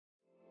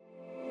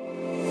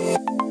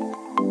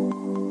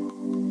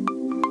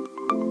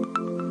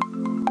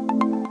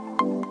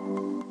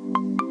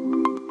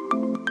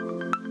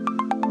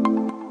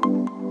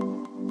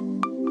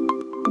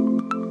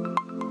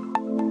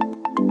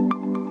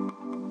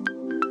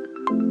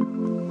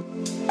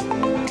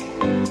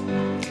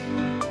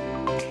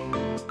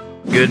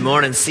Good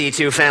morning,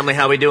 C2 family.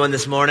 How we doing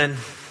this morning?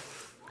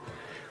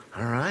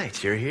 All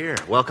right, you're here.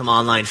 Welcome,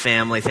 online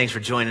family. Thanks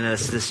for joining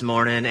us this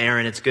morning.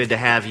 Aaron, it's good to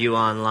have you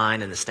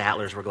online, and the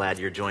Statlers, we're glad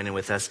you're joining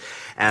with us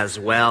as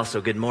well.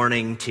 So good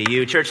morning to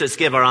you. Church, let's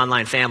give our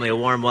online family a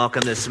warm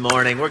welcome this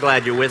morning. We're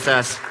glad you're with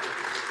us.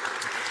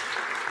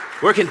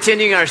 We're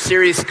continuing our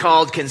series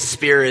called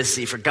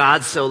Conspiracy. For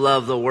God so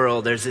loved the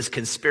world. There's this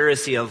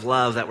conspiracy of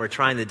love that we're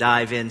trying to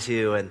dive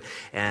into.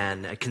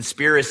 And a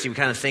conspiracy, we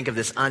kind of think of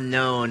this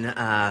unknown,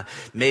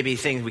 maybe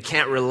things we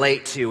can't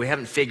relate to. We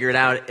haven't figured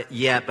out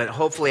yet. But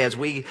hopefully as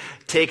we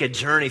take a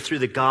journey through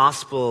the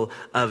Gospel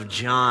of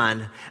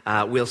John,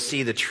 we'll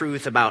see the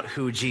truth about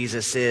who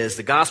Jesus is.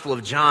 The Gospel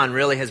of John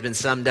really has been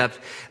summed up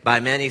by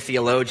many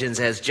theologians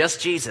as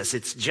just Jesus.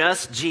 It's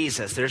just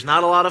Jesus. There's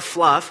not a lot of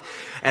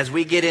fluff. As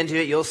we get into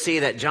it, you'll see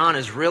that John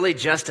is really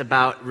just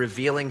about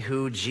revealing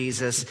who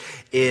Jesus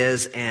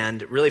is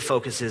and really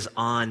focuses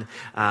on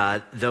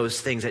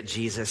those things that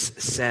Jesus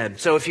said.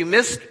 So if you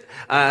missed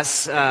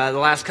us the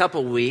last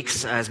couple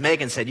weeks, as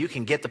Megan said, you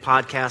can get the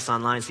podcast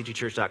online,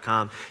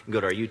 c2church.com. You can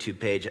go to our YouTube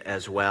page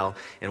as well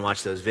and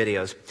watch those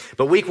videos.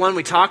 But week one,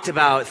 we talked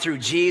about through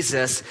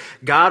Jesus,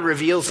 God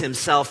reveals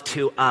himself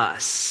to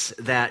us,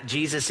 that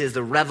Jesus is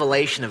the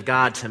revelation of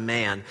God to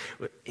man.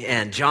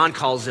 And John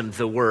calls him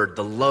the Word,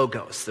 the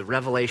Logos, the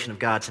revelation of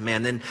God to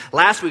man. Then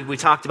last week we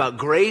talked about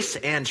grace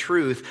and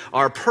truth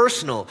are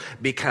personal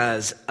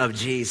because of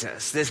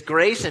Jesus. This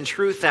grace and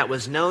truth that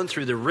was known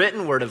through the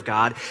written Word of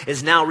God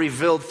is now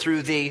revealed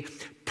through the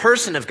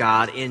person of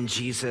God in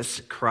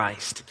Jesus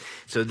Christ.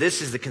 So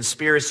this is the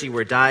conspiracy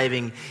we're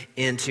diving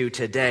into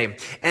today.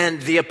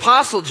 And the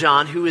Apostle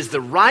John, who is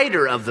the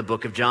writer of the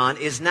book of John,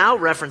 is now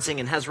referencing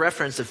and has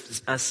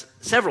referenced us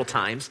several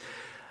times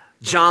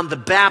John the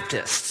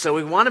Baptist. So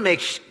we want to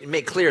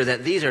make clear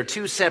that these are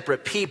two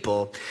separate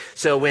people.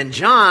 So when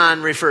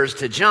John refers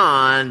to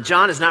John,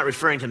 John is not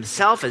referring to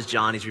himself as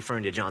John, he's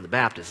referring to John the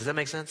Baptist. Does that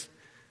make sense?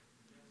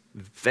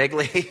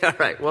 Vaguely? All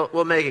right, well,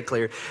 we'll make it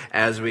clear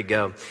as we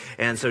go.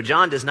 And so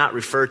John does not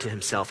refer to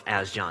himself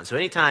as John. So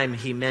anytime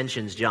he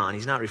mentions John,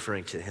 he's not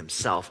referring to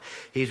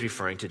himself. He's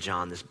referring to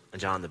John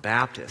the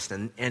Baptist.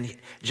 And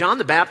John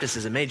the Baptist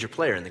is a major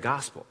player in the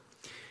gospel.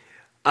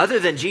 Other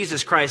than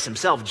Jesus Christ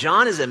himself,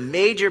 John is a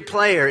major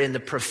player in the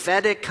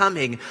prophetic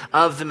coming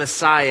of the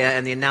Messiah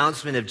and the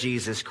announcement of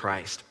Jesus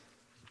Christ.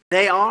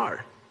 They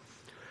are.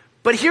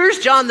 But here's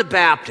John the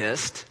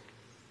Baptist.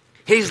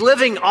 He's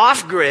living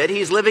off-grid.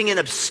 He's living in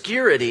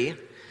obscurity,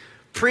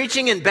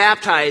 preaching and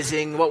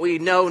baptizing what we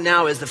know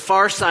now as the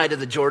far side of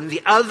the Jordan,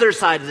 the other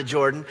side of the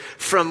Jordan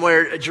from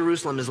where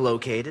Jerusalem is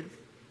located.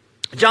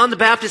 John the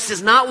Baptist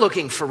is not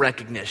looking for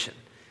recognition.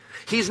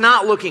 He's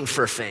not looking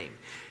for fame.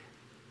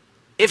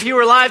 If he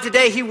were alive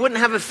today, he wouldn't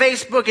have a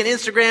Facebook, an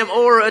Instagram,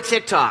 or a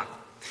TikTok.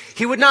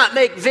 He would not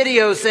make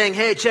videos saying,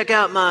 hey, check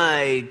out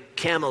my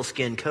camel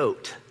skin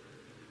coat,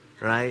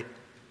 right?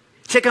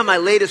 Check out my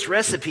latest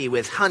recipe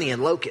with honey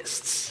and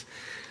locusts.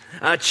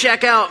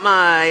 Check out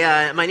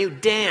my new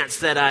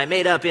dance that I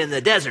made up in the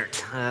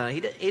desert.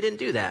 He didn't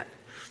do that.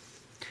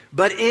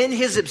 But in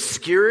his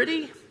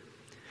obscurity,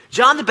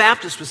 John the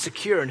Baptist was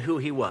secure in who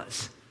he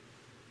was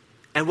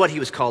and what he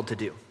was called to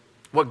do,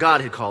 what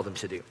God had called him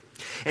to do.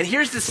 And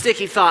here's the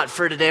sticky thought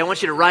for today. I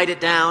want you to write it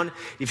down.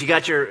 If you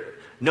got your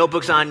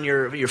notebooks on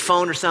your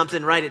phone or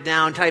something, write it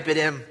down, type it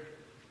in.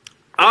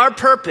 Our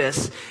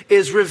purpose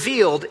is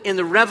revealed in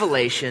the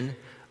revelation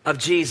of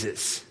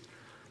Jesus.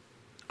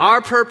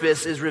 Our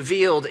purpose is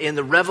revealed in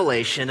the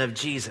revelation of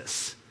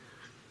Jesus.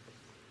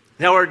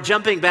 Now we're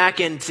jumping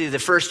back into the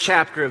first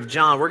chapter of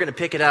John. We're going to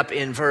pick it up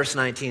in verse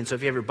 19. So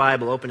if you have your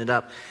Bible, open it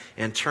up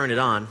and turn it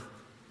on.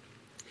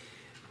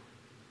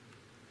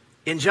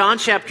 In John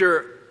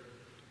chapter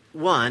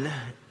 1,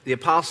 the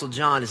Apostle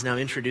John is now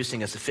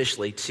introducing us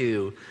officially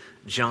to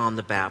John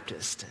the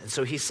Baptist. And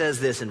so he says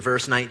this in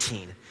verse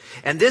 19.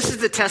 And this is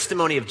the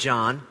testimony of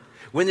John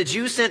when the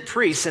Jews sent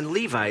priests and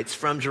Levites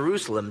from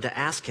Jerusalem to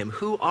ask him,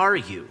 who are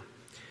you?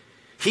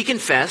 He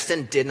confessed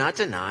and did not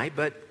deny,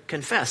 but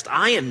confessed,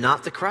 I am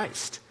not the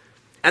Christ.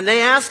 And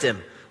they asked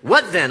him,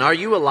 what then? Are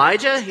you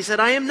Elijah? He said,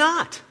 I am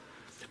not.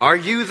 Are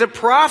you the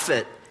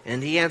prophet?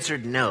 And he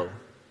answered, no.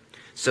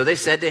 So they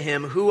said to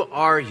him, who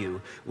are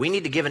you? We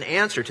need to give an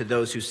answer to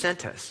those who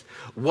sent us.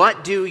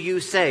 What do you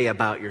say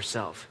about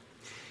yourself?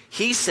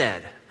 He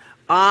said,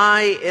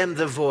 I am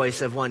the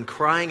voice of one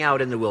crying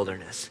out in the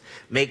wilderness.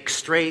 Make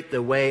straight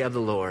the way of the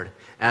Lord,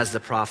 as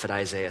the prophet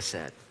Isaiah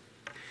said.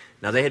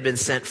 Now they had been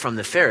sent from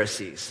the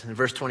Pharisees. In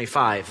verse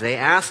 25, they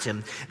asked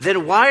him,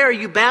 then why are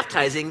you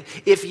baptizing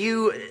if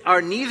you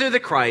are neither the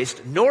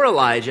Christ, nor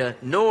Elijah,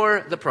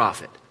 nor the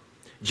prophet?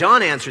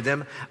 John answered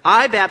them,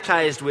 I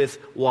baptized with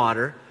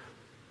water,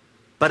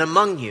 but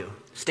among you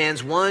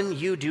stands one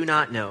you do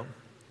not know,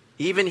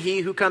 even he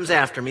who comes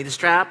after me, the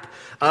strap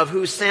of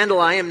whose sandal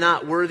I am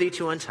not worthy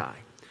to untie.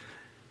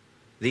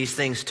 These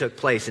things took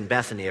place in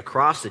Bethany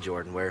across the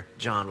Jordan where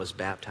John was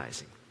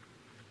baptizing.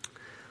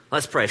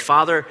 Let's pray.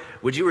 Father,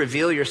 would you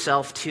reveal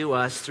yourself to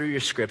us through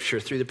your scripture,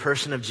 through the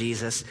person of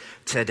Jesus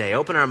today?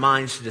 Open our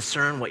minds to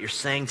discern what you're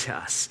saying to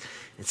us.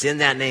 It's in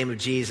that name of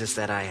Jesus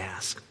that I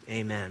ask.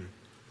 Amen.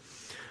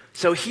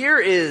 So here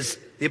is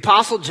the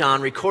Apostle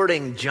John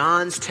recording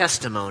John's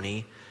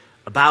testimony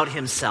about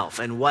himself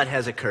and what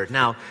has occurred.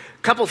 Now,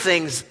 a couple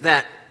things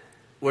that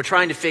we're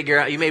trying to figure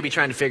out, you may be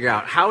trying to figure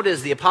out. How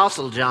does the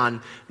Apostle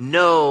John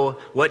know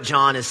what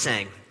John is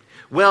saying?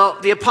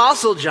 Well, the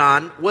Apostle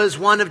John was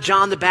one of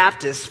John the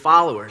Baptist's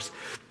followers.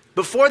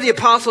 Before the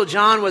Apostle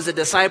John was a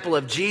disciple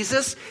of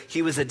Jesus,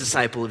 he was a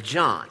disciple of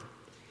John.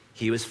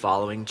 He was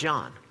following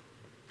John.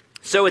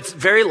 So it's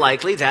very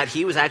likely that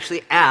he was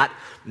actually at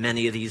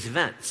many of these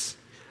events.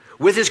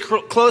 With his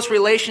close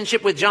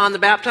relationship with John the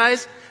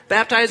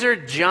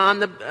baptizer,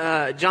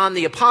 John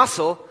the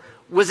Apostle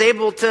was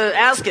able to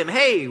ask him,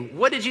 hey,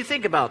 what did you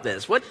think about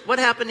this? What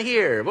happened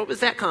here? What was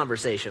that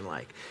conversation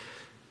like?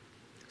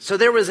 So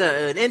there was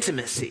an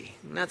intimacy,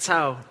 and that's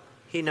how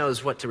he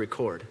knows what to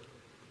record.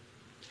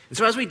 And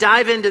so as we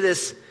dive into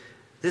this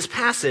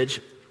passage,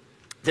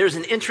 there's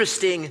an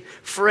interesting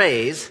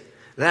phrase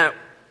that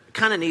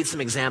kind of needs some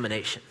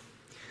examination.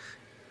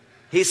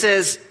 He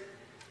says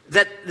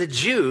that the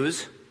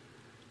Jews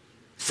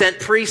sent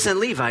priests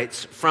and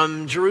Levites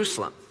from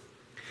Jerusalem.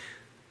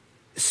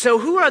 So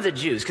who are the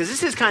Jews? Because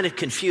this is kind of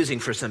confusing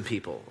for some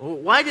people.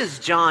 Why does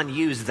John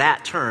use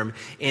that term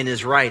in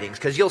his writings?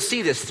 Because you'll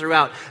see this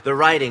throughout the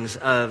writings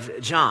of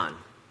John.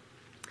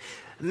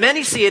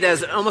 Many see it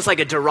as almost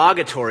like a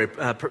derogatory,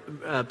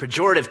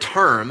 pejorative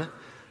term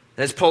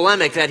that's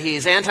polemic, that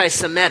he's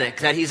anti-Semitic,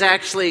 that he's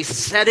actually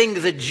setting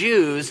the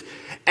Jews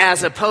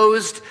as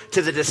opposed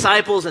to the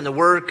disciples and the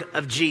work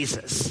of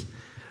Jesus.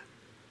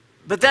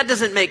 But that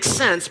doesn't make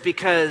sense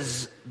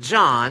because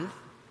John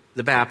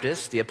the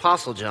Baptist, the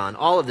Apostle John,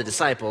 all of the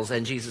disciples,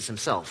 and Jesus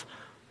himself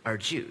are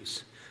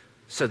Jews.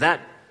 So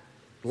that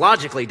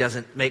logically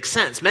doesn't make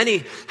sense.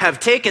 Many have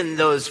taken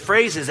those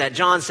phrases that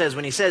John says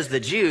when he says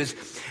the Jews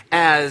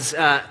as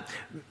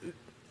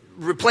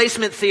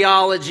replacement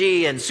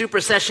theology and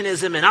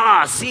supersessionism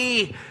and,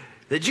 see,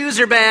 the Jews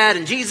are bad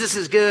and Jesus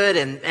is good,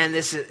 and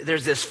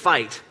there's this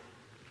fight.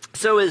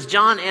 So is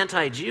John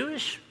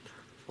anti-Jewish?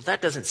 Well,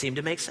 that doesn't seem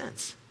to make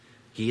sense.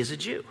 He is a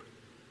Jew.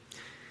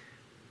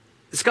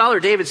 The scholar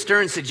David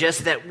Stern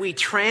suggests that we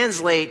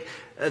translate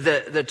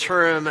the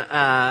term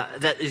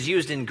that is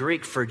used in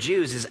Greek for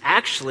Jews is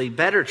actually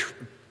better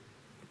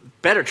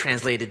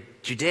translated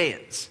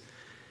Judeans.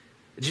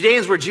 The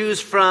Judeans were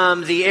Jews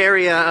from the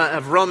area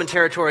of Roman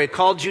territory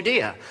called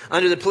Judea,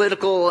 under the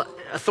political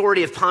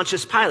authority of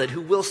Pontius Pilate,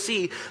 who we'll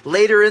see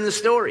later in the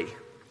story.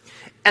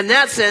 In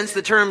that sense,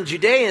 the term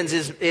Judeans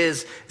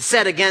is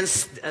set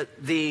against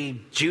the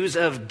Jews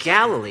of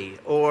Galilee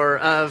or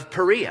of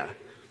Perea.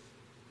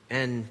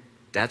 And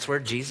that's where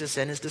Jesus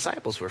and his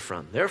disciples were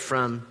from. They're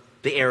from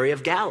the area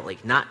of Galilee,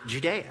 not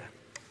Judea.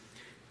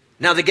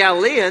 Now, the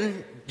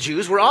Galilean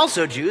Jews were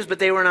also Jews, but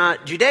they were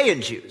not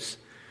Judean Jews.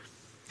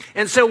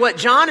 And so what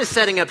John is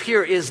setting up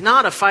here is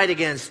not a fight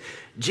against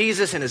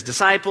Jesus and his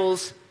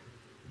disciples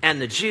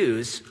and the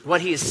Jews.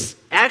 What he's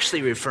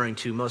actually referring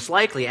to, most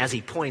likely, as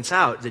he points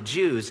out, the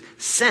Jews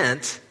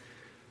sent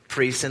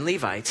priests and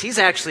Levites. He's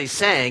actually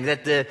saying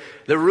that the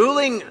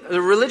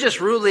religious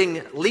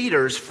ruling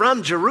leaders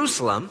from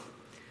Jerusalem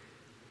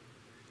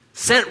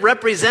sent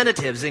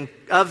representatives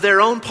of their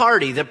own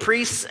party, the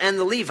priests and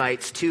the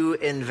Levites, to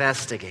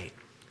investigate.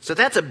 So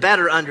that's a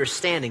better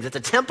understanding, that the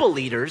temple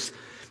leaders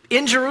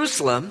in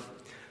Jerusalem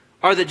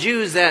are the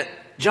Jews that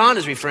John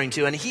is referring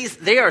to, and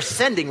they are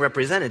sending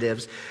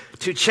representatives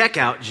to check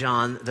out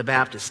John the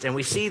Baptist. And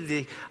we see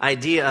the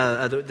idea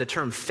of the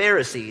term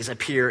Pharisees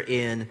appear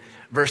in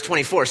verse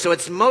 24. So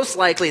it's most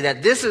likely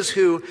that this is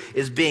who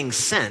is being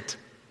sent.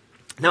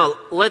 Now,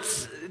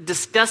 let's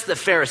discuss the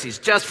Pharisees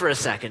just for a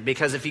second,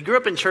 because if you grew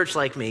up in church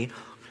like me,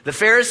 the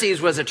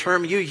Pharisees was a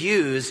term you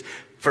use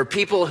for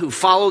people who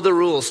follow the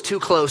rules too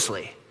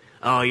closely.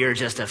 Oh, you're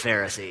just a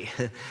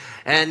Pharisee.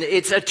 And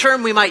it's a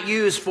term we might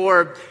use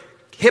for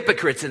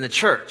hypocrites in the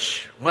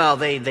church. Well,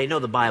 they know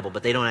the Bible,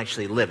 but they don't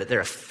actually live it. They're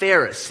a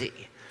Pharisee.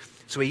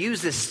 So we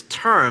use this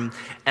term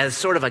as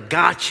sort of a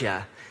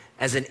gotcha,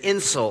 as an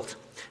insult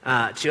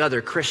to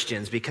other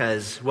Christians,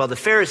 because, well, the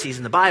Pharisees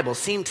in the Bible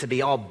seem to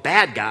be all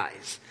bad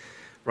guys,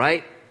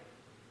 right?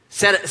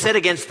 Set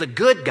against the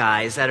good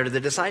guys that are the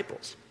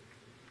disciples.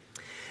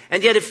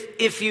 And yet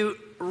if you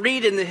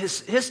read in the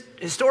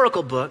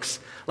historical books,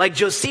 like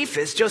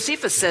Josephus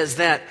says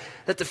that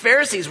the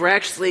Pharisees were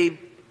actually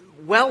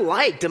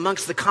well-liked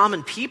amongst the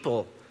common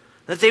people,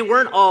 that they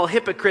weren't all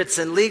hypocrites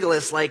and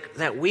legalists like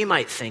that we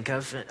might think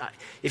of.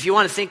 If you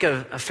want to think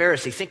of a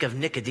Pharisee, think of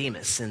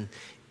Nicodemus in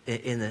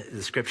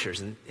the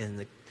scriptures, in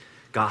the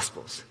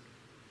Gospels.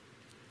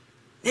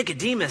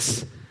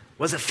 Nicodemus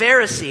was a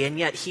Pharisee, and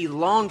yet he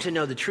longed to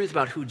know the truth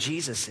about who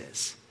Jesus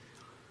is.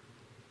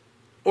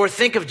 Or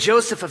think of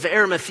Joseph of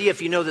Arimathea.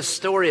 If you know the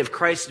story of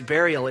Christ's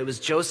burial, it was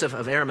Joseph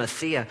of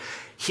Arimathea.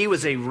 He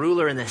was a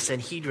ruler in the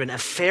Sanhedrin, a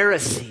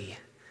Pharisee,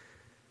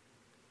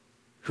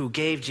 who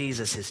gave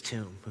Jesus his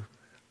tomb.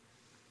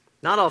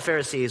 Not all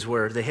Pharisees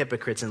were the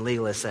hypocrites and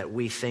legalists that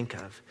we think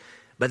of,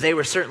 but they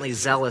were certainly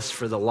zealous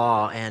for the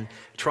law and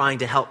trying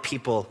to help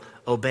people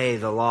obey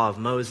the law of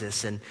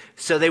Moses. And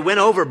so they went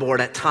overboard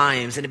at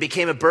times, and it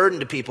became a burden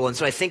to people. And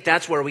so I think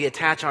that's where we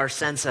attach our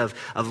sense of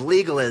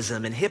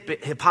legalism and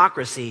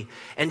hypocrisy.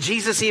 And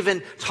Jesus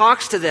even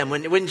talks to them.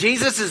 When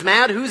Jesus is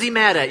mad, who's he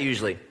mad at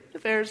usually? The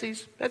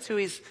Pharisees. That's who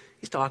he's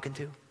talking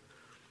to.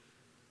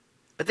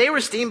 But they were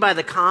esteemed by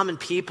the common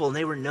people, and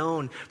they were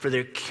known for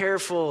their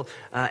careful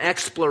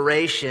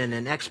exploration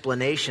and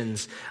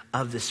explanations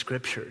of the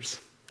scriptures.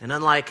 And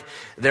unlike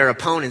their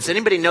opponents,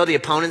 anybody know the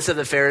opponents of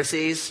the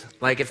Pharisees?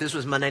 Like if this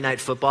was Monday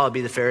Night Football, it'd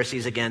be the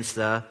Pharisees against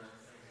the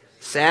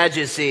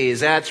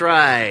Sadducees. That's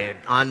right.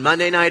 On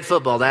Monday Night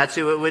Football, that's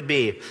who it would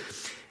be.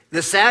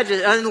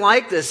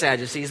 Unlike the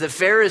Sadducees, the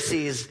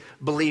Pharisees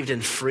believed in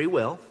free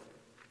will.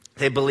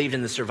 They believed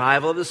in the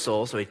survival of the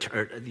soul, so the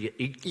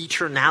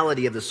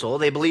eternality of the soul.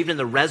 They believed in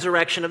the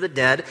resurrection of the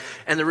dead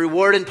and the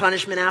reward and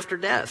punishment after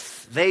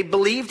death. They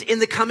believed in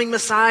the coming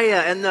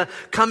Messiah and the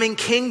coming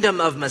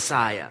kingdom of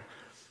Messiah.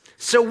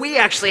 So we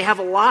actually have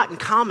a lot in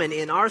common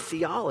in our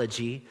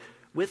theology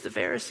with the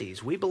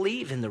Pharisees. We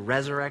believe in the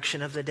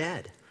resurrection of the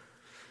dead.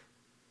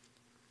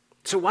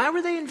 So why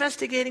were they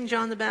investigating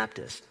John the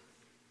Baptist?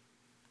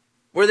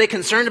 Were they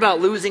concerned about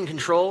losing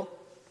control?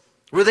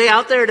 Were they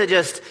out there to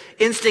just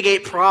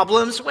instigate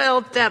problems?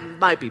 Well, that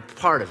might be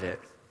part of it.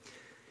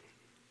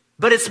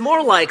 But it's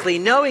more likely,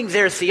 knowing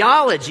their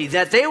theology,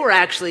 that they were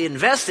actually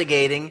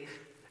investigating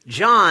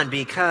John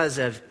because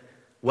of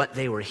what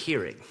they were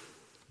hearing.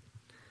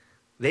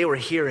 They were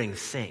hearing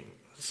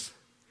things.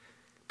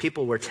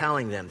 People were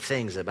telling them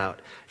things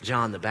about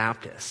John the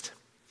Baptist.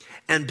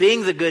 And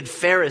being the good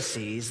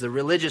Pharisees, the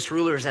religious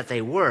rulers that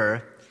they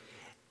were,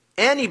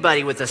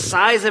 anybody with the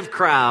size of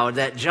crowd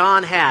that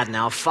John had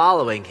now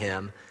following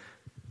him,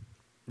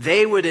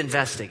 they would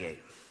investigate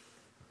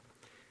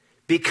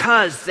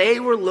because they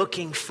were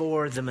looking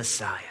for the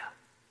Messiah.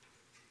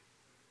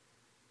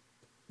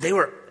 They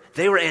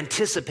were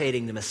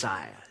anticipating the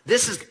Messiah.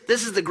 This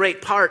is the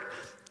great part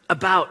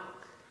about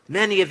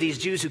many of these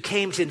Jews who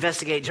came to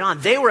investigate John.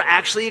 They were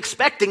actually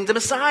expecting the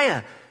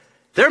Messiah.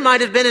 There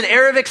might have been an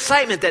air of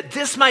excitement that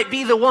this might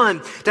be the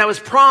one that was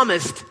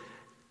promised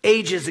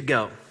ages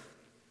ago.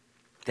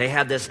 They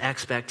had this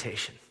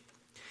expectation.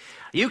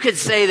 You could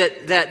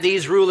say that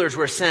these rulers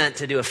were sent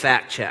to do a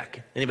fact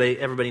check.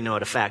 Everybody know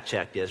what a fact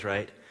check is,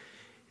 right?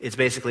 It's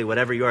basically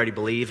whatever you already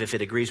believe. If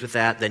it agrees with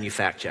that, then you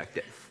fact checked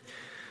it.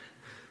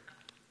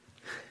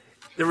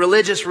 The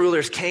religious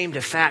rulers came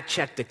to fact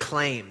check the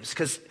claims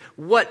because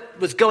what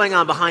was going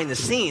on behind the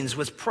scenes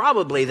was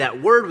probably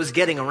that word was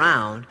getting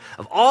around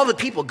of all the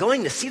people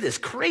going to see this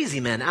crazy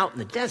man out in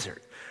the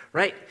desert.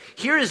 Right?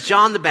 Here is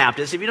John the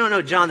Baptist. If you don't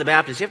know John the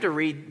Baptist, you have to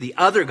read the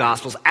other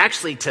Gospels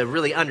actually to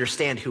really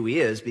understand who he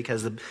is,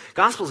 because the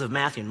Gospels of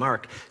Matthew and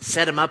Mark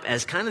set him up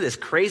as kind of this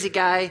crazy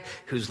guy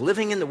who's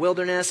living in the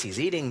wilderness. He's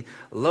eating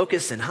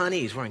locusts and honey.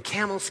 He's wearing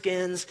camel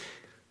skins.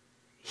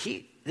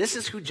 This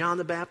is who John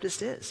the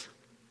Baptist is.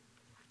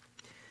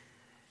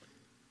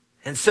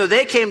 And so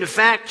they came to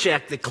fact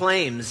check the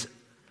claims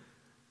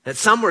that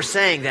some were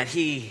saying that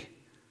he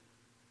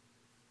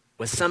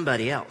was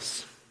somebody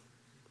else.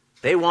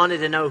 They wanted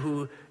to know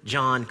who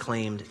John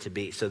claimed to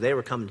be. So they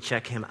were coming to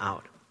check him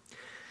out.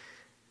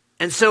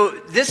 And so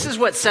this is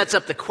what sets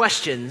up the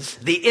questions,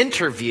 the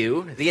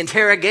interview, the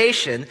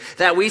interrogation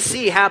that we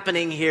see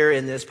happening here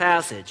in this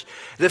passage.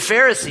 The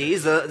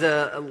Pharisees,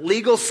 the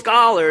legal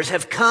scholars,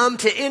 have come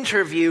to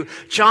interview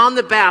John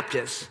the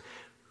Baptist.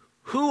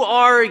 Who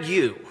are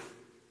you?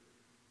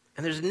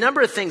 And there's a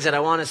number of things that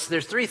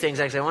there's three things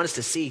actually I want us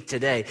to see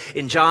today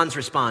in John's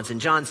response, in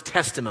John's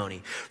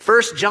testimony.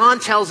 First, John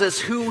tells us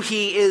who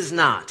he is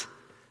not.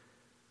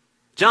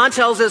 John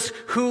tells us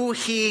who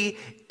he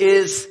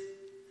is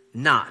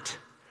not.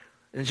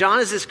 And John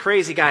is this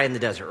crazy guy in the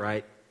desert,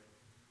 right?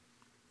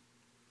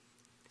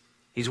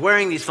 He's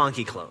wearing these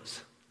funky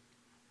clothes.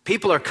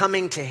 People are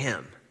coming to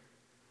him.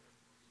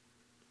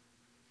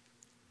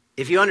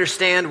 If you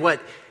understand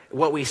what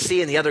we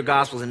see in the other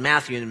Gospels in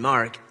Matthew and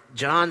Mark,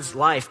 John's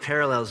life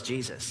parallels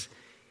Jesus.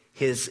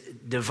 His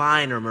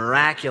divine or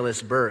miraculous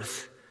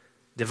birth,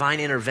 divine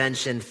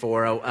intervention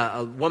for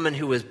a woman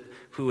who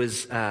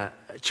was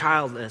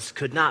childless,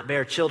 could not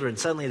bear children.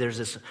 Suddenly there's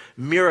this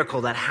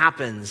miracle that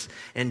happens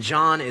and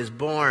John is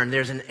born.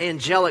 There's an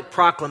angelic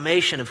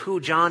proclamation of who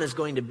John is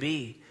going to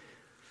be.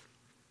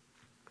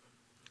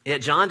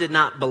 Yet John did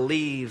not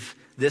believe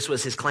this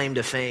was his claim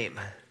to fame.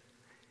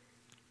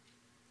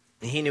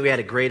 He knew he had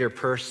a greater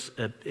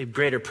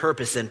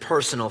purpose than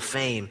personal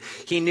fame.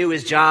 He knew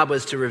his job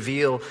was to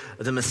reveal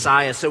the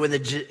Messiah. So when the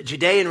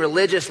Judean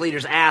religious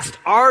leaders asked,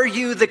 "Are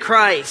you the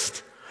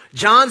Christ?"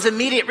 John's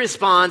immediate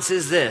response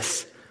is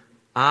this: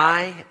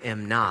 "I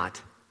am not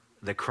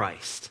the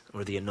Christ,"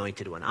 or the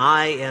anointed one.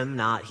 I am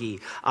not he.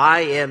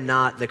 I am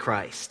not the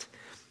Christ.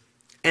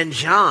 And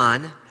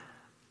John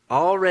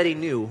already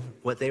knew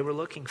what they were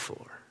looking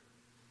for.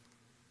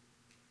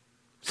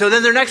 So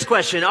then their next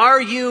question,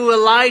 "Are you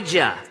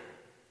Elijah?"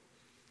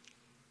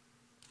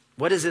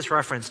 What is this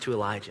reference to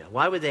Elijah?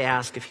 Why would they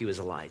ask if he was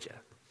Elijah?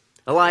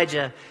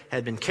 Elijah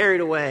had been carried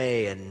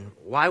away, and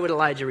why would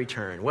Elijah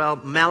return? Well,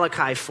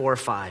 Malachi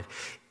 4:5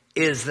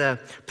 is the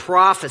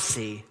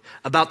prophecy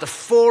about the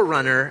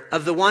forerunner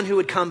of the one who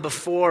would come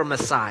before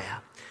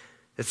Messiah.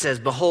 It says,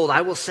 "Behold, I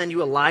will send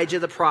you Elijah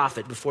the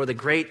prophet before the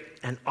great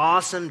and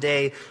awesome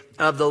day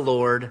of the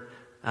Lord,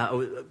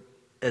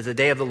 as the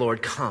day of the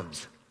Lord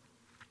comes."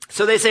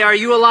 So they say, are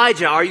you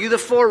Elijah? Are you the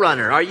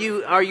forerunner? Are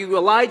you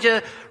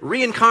Elijah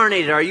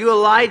reincarnated? Are you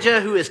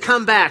Elijah who has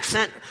come back,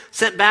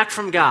 sent back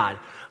from God?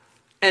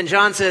 And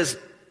John says,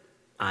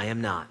 I am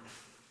not.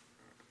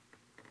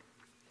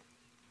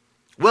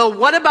 Well,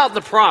 what about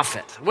the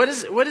prophet? What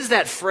is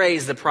that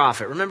phrase, the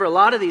prophet? Remember, a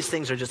lot of these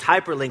things are just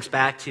hyperlinks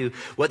back to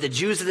what the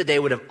Jews of the day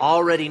would have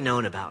already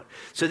known about.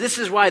 So this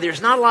is why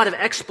there's not a lot of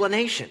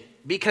explanation,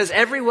 because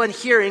everyone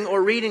hearing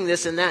or reading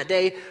this in that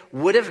day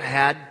would have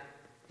had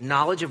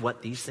knowledge of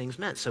what these things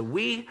meant. So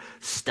we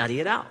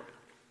study it out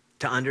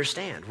to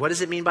understand. What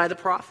does it mean by the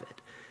prophet?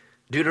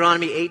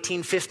 Deuteronomy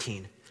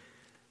 18:15.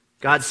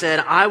 God said,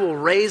 I will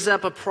raise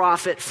up a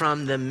prophet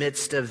from the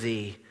midst of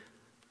thee,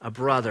 a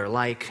brother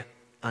like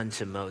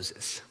unto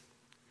Moses.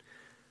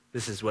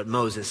 This is what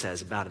Moses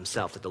says about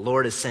himself, that the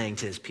Lord is saying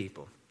to his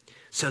people.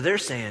 So they're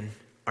saying,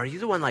 are you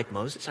the one like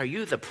Moses? Are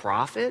you the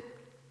prophet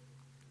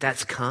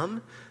that's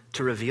come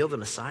to reveal the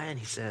Messiah? And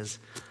he says,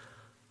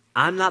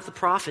 I'm not the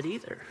prophet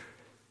either.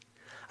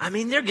 I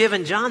mean, they're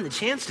giving John the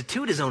chance to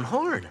toot his own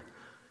horn.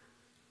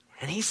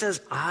 And he says,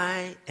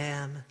 I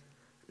am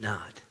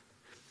not.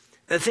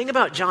 The thing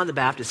about John the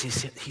Baptist,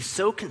 he's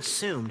so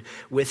consumed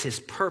with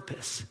his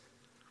purpose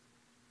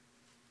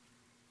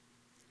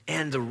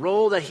and the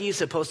role that he's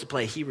supposed to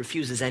play, he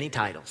refuses any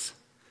titles.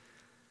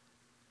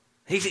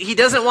 He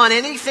doesn't want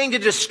anything to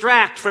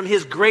distract from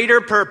his greater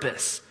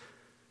purpose.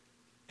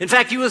 In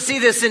fact, you will see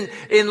this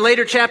in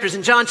later chapters.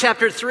 In John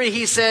chapter 3,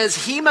 he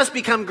says, he must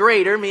become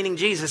greater, meaning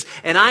Jesus,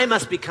 and I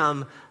must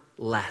become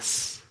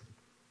less.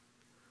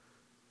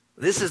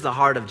 This is the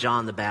heart of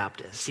John the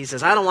Baptist. He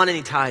says, I don't want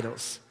any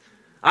titles.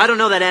 I don't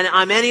know that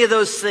I'm any of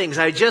those things.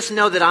 I just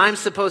know that I'm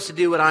supposed to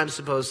do what I'm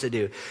supposed to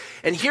do.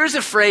 And here's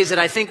a phrase that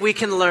I think we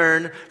can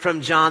learn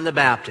from John the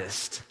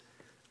Baptist.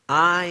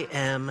 I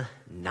am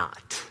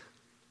not.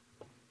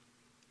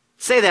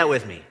 Say that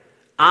with me.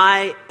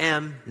 I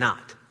am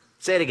not.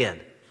 Say it again.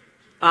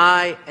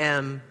 I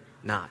am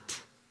not.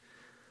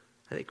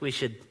 I think we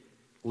should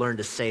learn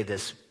to say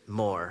this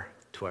more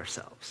to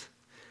ourselves.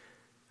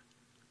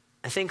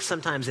 I think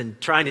sometimes in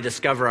trying to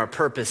discover our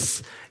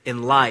purpose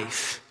in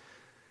life,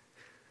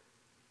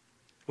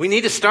 we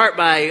need to start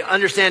by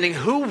understanding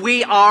who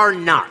we are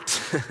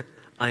not.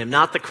 I am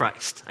not the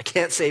Christ. I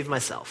can't save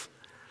myself.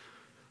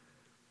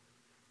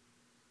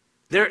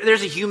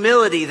 There's a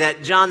humility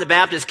that John the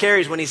Baptist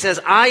carries when he says,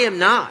 I am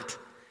not.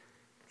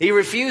 He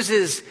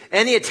refuses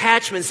any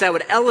attachments that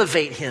would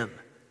elevate him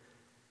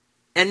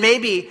and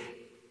maybe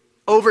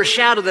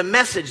overshadow the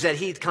message that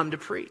he'd come to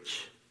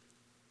preach.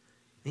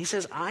 And he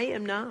says, I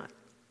am not.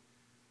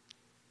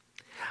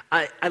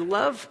 I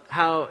love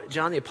how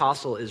John the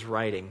Apostle is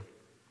writing,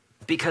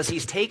 because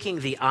he's taking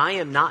the I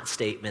am not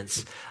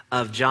statements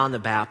of John the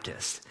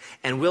Baptist.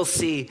 And we'll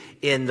see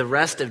in the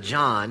rest of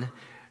John,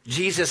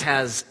 Jesus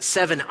has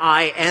 7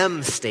 I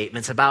am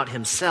statements about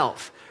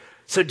himself.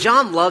 So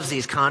John loves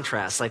these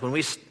contrasts. Like when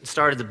we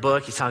started the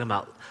book, he's talking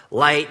about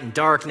light and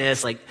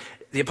darkness. Like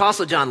the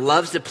Apostle John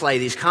loves to play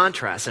these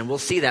contrasts, and we'll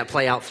see that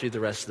play out through the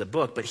rest of the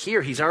book. But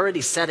here he's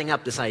already setting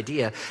up this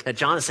idea that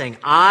John is saying,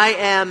 I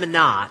am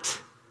not.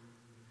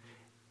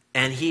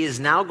 And he is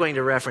now going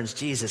to reference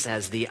Jesus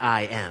as the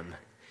I am.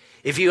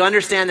 If you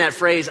understand that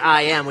phrase,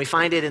 I am, we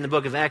find it in the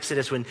book of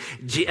Exodus when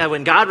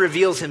God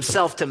reveals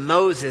himself to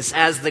Moses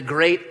as the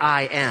great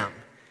I am.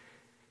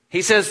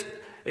 He says,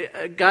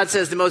 God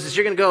says to Moses,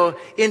 you're going to go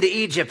into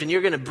Egypt and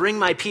you're going to bring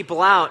my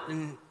people out.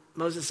 And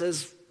Moses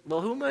says,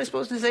 well, who am I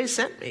supposed to say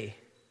sent me?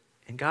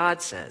 And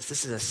God says,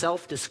 this is a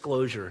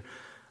self-disclosure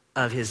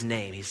of his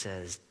name. He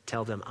says,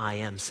 tell them I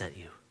am sent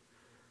you.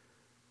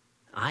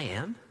 I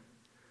am?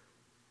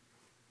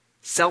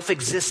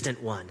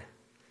 Self-existent one.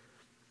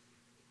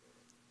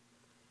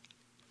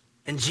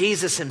 And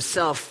Jesus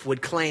himself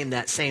would claim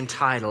that same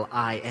title,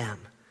 I am.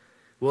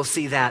 We'll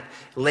see that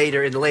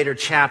later in the later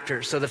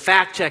chapters. So the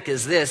fact check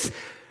is this.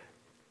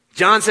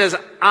 John says,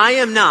 I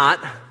am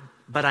not,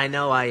 but I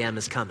know I am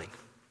is coming.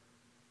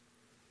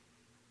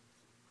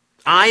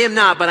 I am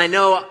not, but I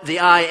know the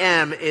I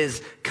am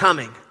is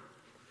coming.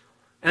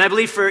 And I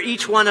believe for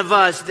each one of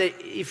us that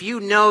if you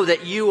know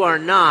that you are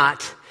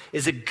not,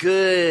 is a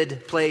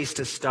good place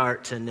to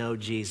start to know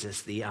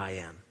Jesus, the I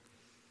am.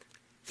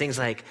 Things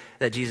like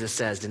that Jesus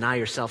says, deny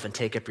yourself and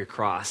take up your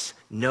cross.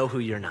 Know who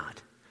you're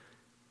not,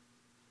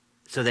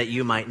 so that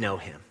you might know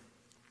him.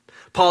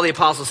 Paul the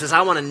Apostle says,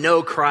 I want to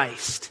know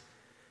Christ.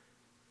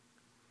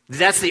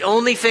 That's the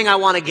only thing I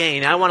want to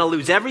gain. I want to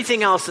lose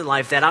everything else in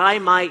life that I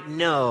might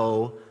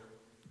know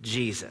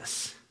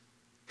Jesus.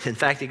 In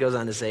fact, he goes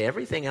on to say,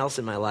 everything else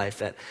in my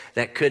life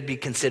that could be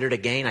considered a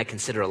gain, I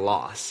consider a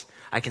loss.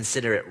 I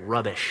consider it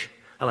rubbish.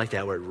 I like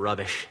that word,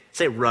 rubbish.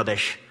 Say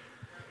rubbish.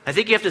 I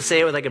think you have to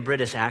say it with like a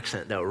British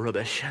accent, though,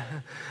 rubbish.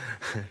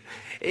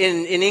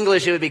 In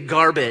English, it would be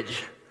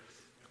garbage.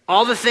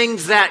 All the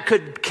things that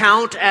could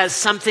count as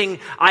something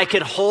I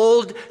could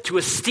hold to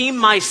esteem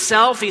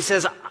myself, he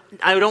says,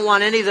 I don't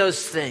want any of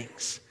those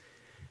things.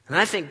 And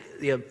I think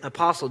the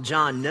Apostle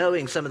John,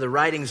 knowing some of the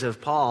writings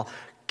of Paul,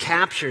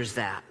 captures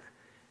that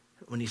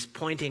when he's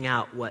pointing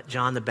out what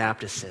John the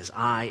Baptist says,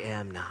 I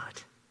am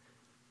not.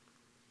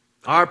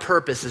 Our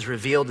purpose is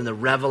revealed in the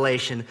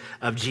revelation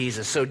of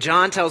Jesus. So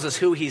John tells us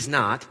who he's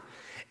not,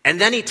 and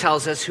then he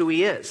tells us who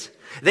he is.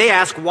 They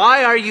ask,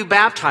 why are you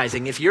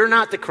baptizing? If you're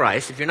not the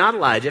Christ, if you're not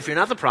Elijah, if you're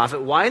not the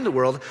prophet, why in the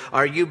world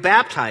are you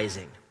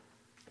baptizing?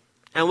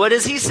 And what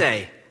does he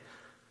say?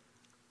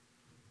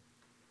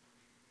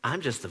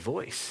 I'm just the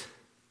voice.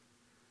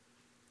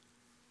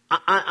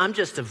 I'm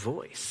just a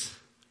voice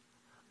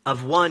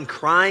of one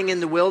crying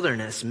in the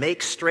wilderness,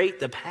 make straight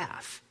the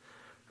path.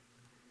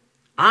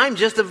 I'm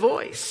just a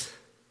voice.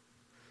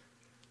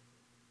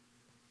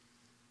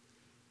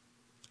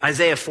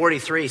 Isaiah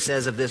 43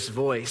 says of this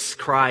voice,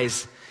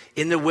 cries,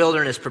 in the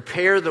wilderness,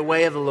 prepare the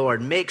way of the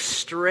Lord, make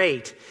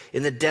straight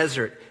in the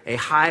desert a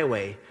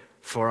highway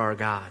for our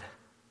God.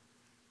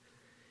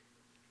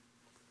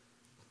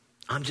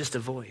 I'm just a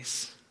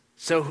voice.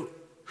 So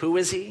who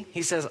is he?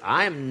 He says,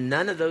 I am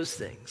none of those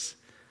things.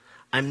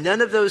 I'm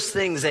none of those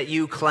things that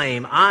you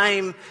claim.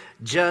 I'm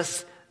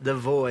just the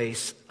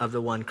voice of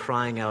the one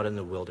crying out in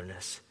the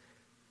wilderness,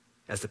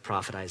 as the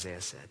prophet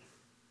Isaiah said.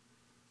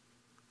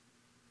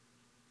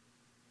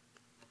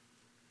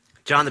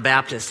 John the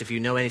Baptist, if you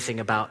know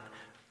anything about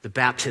the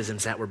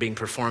baptisms that were being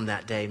performed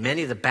that day,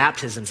 many of the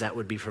baptisms that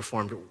would be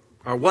performed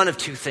are one of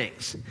two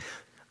things.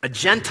 A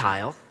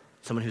Gentile,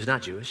 someone who's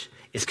not Jewish,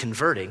 is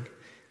converting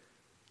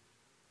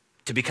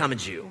to become a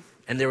Jew,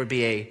 and there would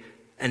be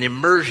an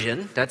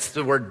immersion, that's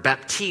the word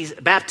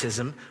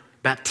baptism,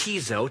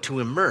 baptizo, to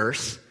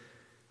immerse,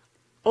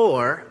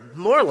 or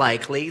more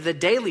likely the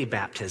daily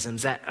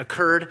baptisms that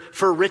occurred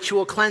for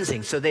ritual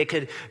cleansing, so they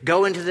could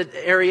go into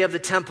the area of the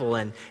temple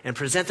and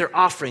present their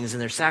offerings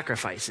and their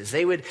sacrifices.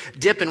 They would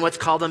dip in what's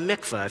called a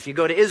mikvah. If you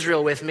go to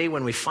Israel with me,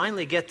 when we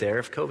finally get there,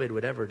 if COVID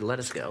would ever let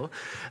us go,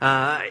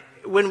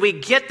 when we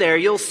get there,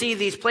 you'll see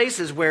these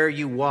places where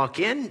you walk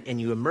in and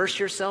you immerse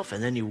yourself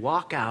and then you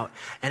walk out,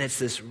 and it's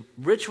this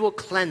ritual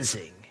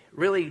cleansing,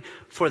 really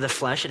for the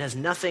flesh. It has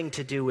nothing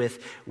to do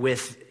with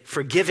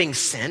forgiving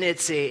sin.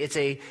 It's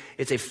a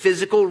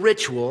physical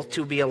ritual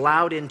to be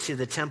allowed into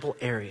the temple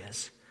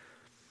areas.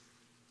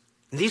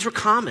 And these were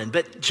common,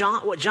 but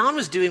what John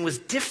was doing was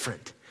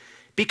different,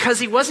 because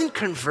he wasn't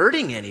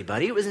converting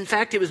anybody. It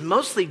was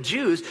mostly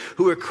Jews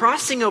who were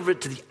crossing over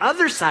to the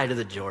other side of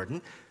the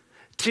Jordan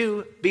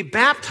to be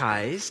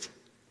baptized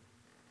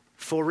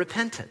for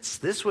repentance.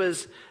 This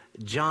was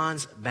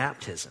John's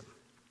baptism.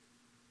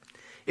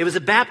 It was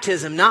a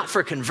baptism not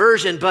for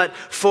conversion, but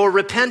for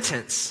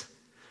repentance.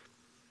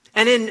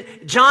 And in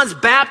John's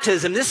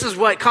baptism, this is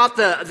what caught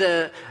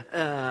the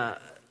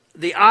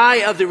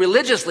eye of the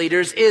religious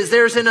leaders, is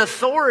there's an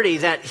authority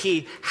that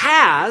he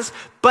has,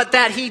 but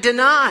that he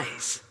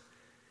denies.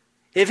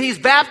 If he's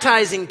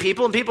baptizing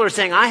people and people are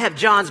saying, I have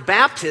John's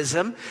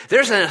baptism,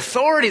 there's an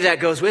authority that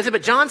goes with it.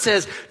 But John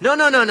says,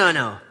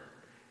 no.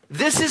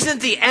 This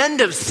isn't the end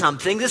of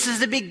something. This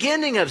is the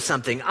beginning of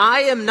something.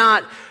 I am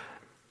not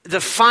the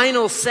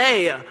final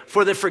say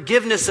for the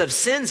forgiveness of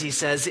sins, he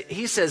says.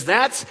 He says,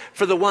 that's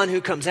for the one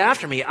who comes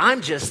after me. I'm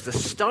just the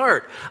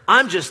start.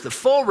 I'm just the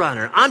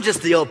forerunner. I'm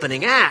just the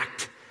opening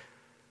act.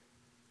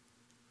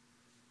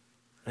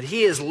 But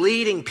he is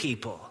leading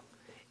people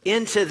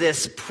into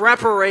this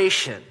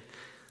preparation.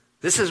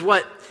 This is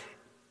what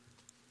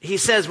he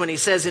says when he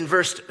says in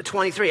verse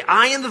 23,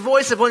 I am the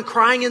voice of one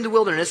crying in the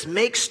wilderness,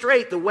 make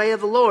straight the way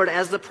of the Lord,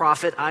 as the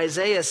prophet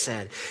Isaiah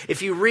said.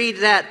 If you read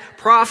that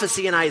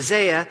prophecy in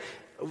Isaiah,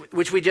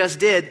 which we just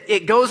did,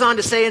 it goes on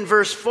to say in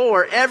verse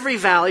 4, every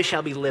valley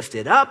shall be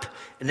lifted up,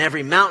 and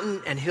every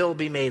mountain and hill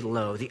be made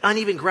low. The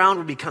uneven ground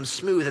will become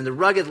smooth, and the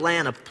rugged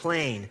land a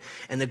plain.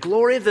 And the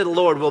glory of the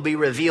Lord will be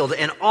revealed,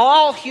 and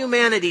all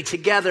humanity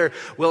together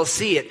will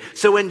see it.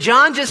 So when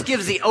John just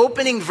gives the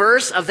opening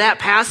verse of that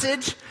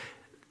passage,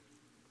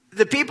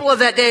 the people of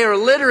that day are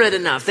literate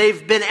enough.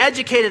 They've been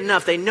educated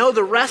enough. They know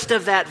the rest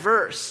of that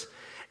verse.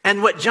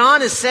 And what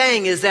John is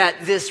saying is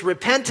that this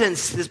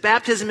repentance, this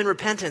baptism in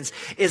repentance,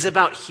 is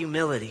about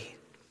humility.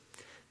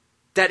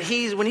 That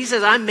when he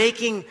says, I'm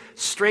making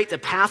straight the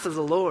path of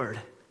the Lord,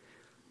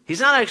 he's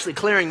not actually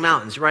clearing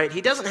mountains, right?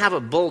 He doesn't have a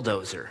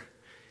bulldozer.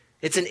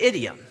 It's an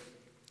idiom.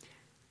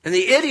 And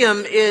the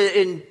idiom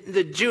in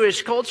the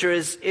Jewish culture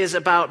is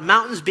about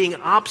mountains being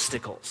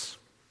obstacles.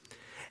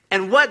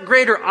 And what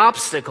greater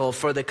obstacle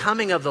for the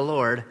coming of the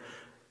Lord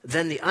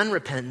than the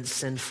unrepentant,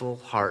 sinful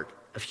heart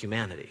of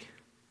humanity?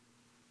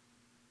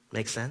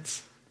 Make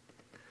sense?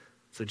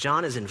 So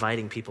John is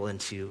inviting people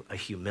into a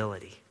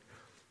humility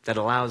that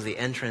allows the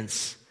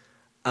entrance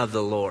of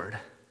the Lord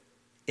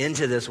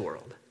into this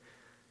world,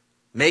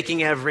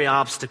 making every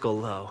obstacle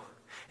low.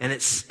 And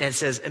it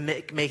says,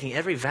 making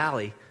every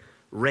valley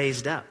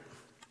raised up.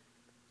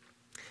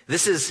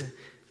 This is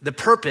the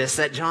purpose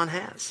that John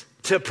has.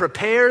 to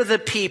prepare the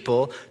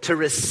people to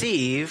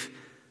receive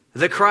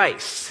the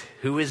Christ,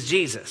 who is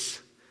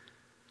Jesus.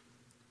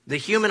 The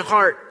human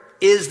heart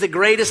is the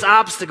greatest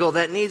obstacle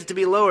that needs to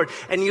be lowered.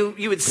 And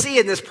you would see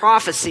in this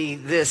prophecy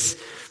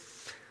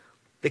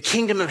the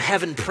kingdom of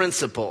heaven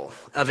principle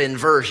of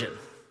inversion,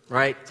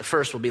 right? The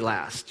first will be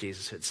last,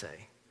 Jesus would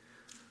say.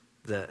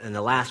 And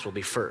the last will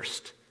be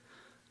first.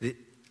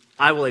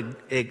 I will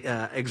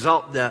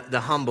exalt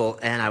the humble,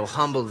 and I will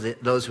humble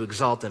those who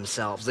exalt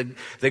themselves.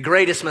 The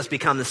greatest must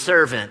become the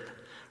servant,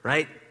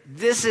 right?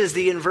 This is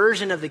the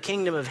inversion of the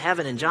kingdom of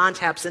heaven. And John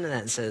taps into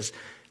that and says,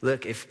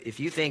 look, if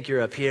you think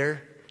you're up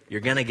here, you're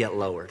going to get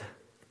lowered.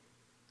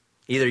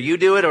 Either you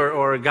do it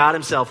or God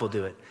himself will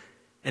do it.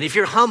 And if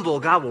you're humble,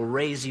 God will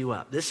raise you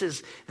up. This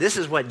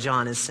is what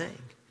John is saying.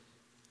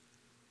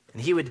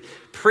 And he would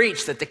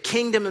preach that the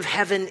kingdom of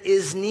heaven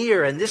is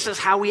near, and this is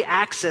how we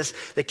access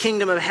the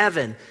kingdom of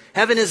heaven.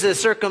 Heaven is a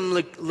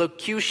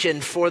circumlocution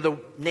for the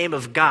name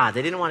of God.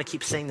 They didn't want to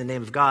keep saying the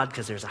name of God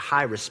because there's a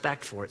high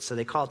respect for it, so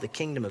they call it the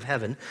kingdom of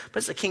heaven, but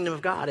it's the kingdom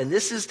of God. And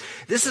this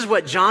is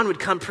what John would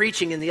come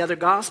preaching in the other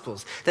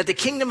gospels, that the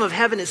kingdom of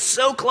heaven is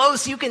so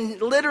close you can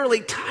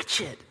literally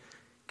touch it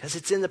because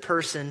it's in the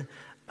person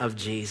of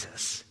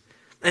Jesus.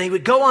 And he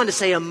would go on to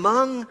say,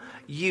 among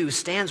you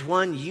stands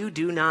one you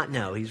do not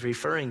know. He's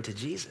referring to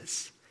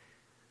Jesus.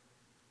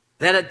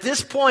 That at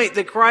this point,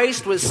 the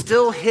Christ was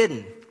still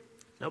hidden.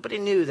 Nobody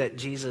knew that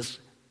Jesus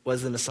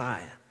was the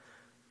Messiah.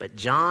 But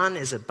John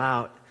is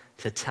about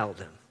to tell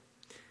them.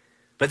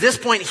 But at this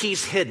point,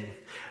 he's hidden.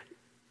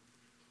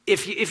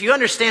 If you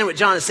understand what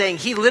John is saying,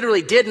 he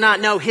literally did not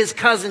know his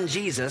cousin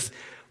Jesus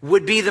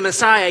would be the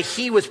Messiah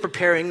he was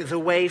preparing the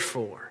way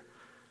for.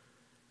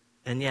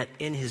 And yet,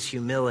 in his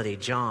humility,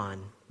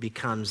 John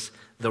becomes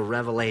the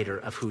revelator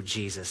of who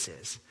Jesus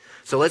is.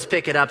 So let's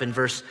pick it up in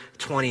verse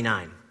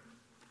 29.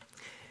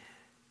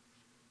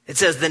 It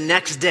says, the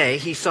next day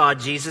he saw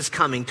Jesus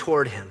coming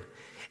toward him,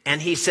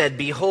 and he said,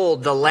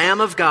 behold, the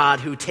Lamb of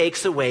God who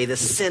takes away the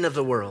sin of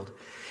the world.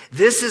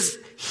 This is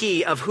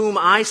he of whom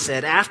I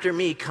said, after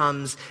me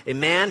comes a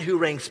man who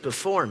ranks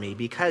before me,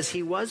 because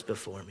he was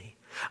before me.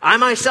 I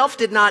myself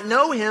did not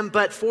know him,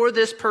 but for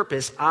this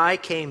purpose I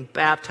came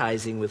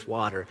baptizing with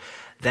water,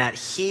 that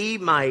he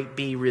might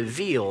be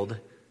revealed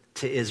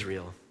to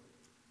Israel.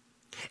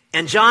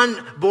 And John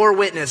bore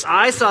witness.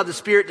 I saw the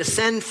Spirit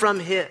descend from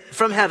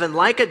heaven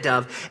like a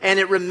dove, and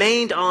it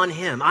remained on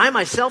him. I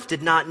myself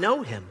did not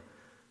know him.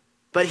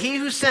 But he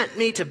who sent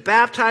me to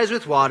baptize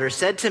with water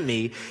said to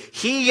me,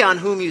 he on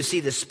whom you see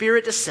the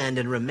Spirit descend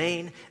and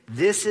remain,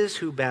 this is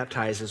who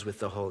baptizes with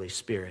the Holy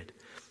Spirit.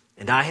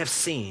 And I have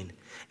seen,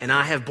 and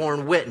I have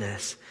borne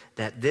witness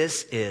that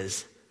this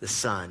is the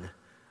Son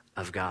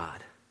of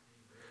God.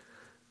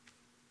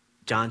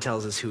 John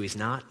tells us who he's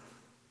not.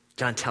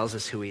 John tells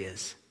us who he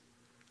is.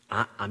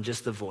 I'm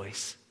just the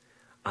voice.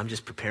 I'm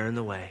just preparing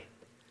the way.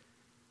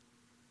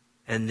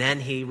 And then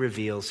he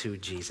reveals who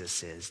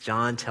Jesus is.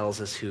 John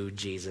tells us who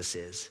Jesus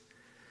is.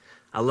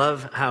 I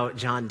love how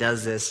John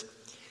does this.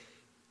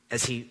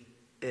 As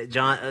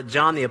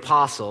John the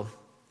Apostle,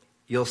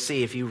 you'll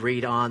see if you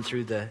read on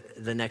through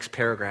the next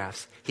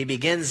paragraphs, he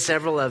begins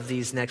several of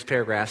these next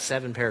paragraphs,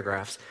 7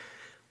 paragraphs,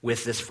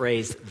 with this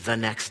phrase, the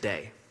next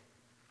day.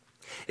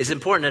 It's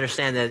important to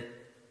understand that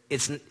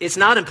it's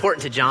not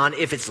important to John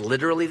if it's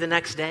literally the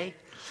next day.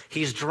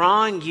 He's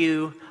drawing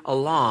you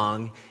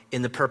along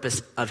in the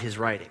purpose of his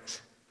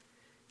writings.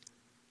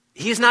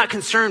 He's not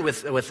concerned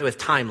with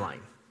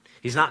timeline.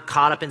 He's not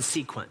caught up in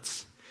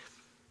sequence.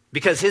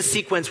 Because his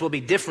sequence will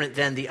be different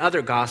than the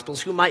other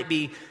gospels who might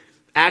be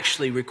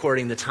actually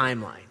recording the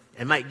timeline.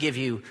 It might give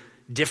you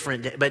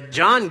different, but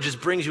John just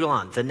brings you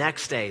along. The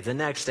next day, the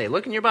next day.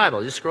 Look in your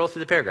Bible, just scroll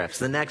through the paragraphs.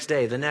 The next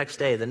day, the next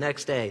day, the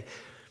next day.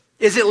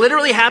 Is it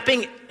literally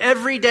happening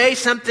every day?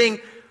 Something,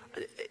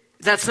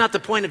 that's not the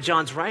point of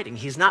John's writing.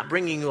 He's not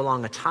bringing you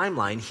along a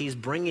timeline. He's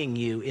bringing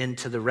you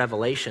into the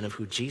revelation of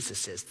who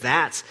Jesus is.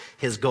 That's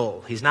his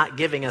goal. He's not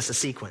giving us a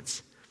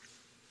sequence.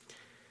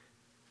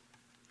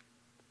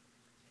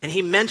 And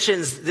he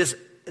mentions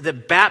the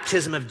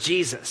baptism of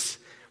Jesus.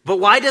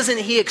 But why doesn't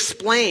he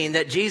explain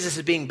that Jesus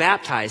is being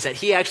baptized, that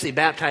he actually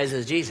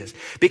baptizes Jesus?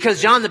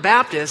 Because John the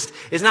Baptist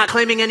is not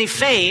claiming any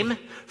fame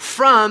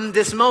from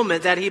this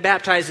moment that he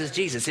baptizes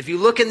Jesus. If you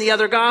look in the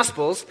other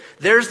Gospels,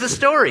 there's the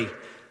story.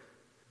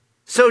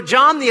 So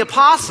John the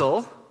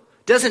Apostle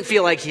doesn't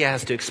feel like he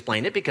has to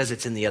explain it because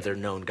it's in the other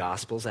known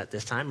Gospels at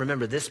this time.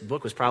 Remember, this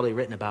book was probably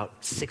written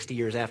about 60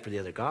 years after the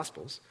other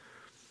Gospels.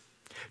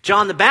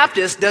 John the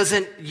Baptist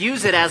doesn't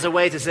use it as a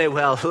way to say,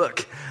 well,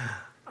 look,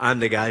 I'm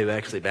the guy who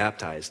actually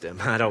baptized him.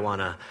 I don't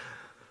want to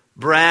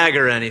brag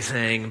or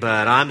anything,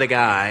 but I'm the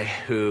guy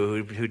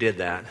who did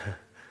that.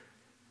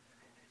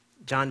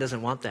 John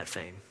doesn't want that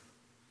fame,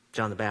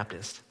 John the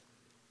Baptist.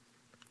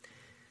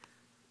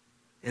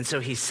 And so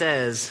he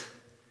says,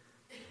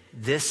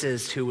 this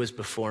is who was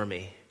before me.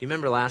 Do you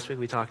remember last week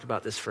we talked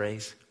about this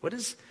phrase? What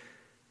does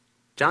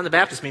John the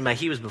Baptist mean by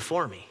he was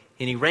before me?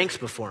 And he ranks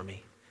before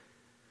me.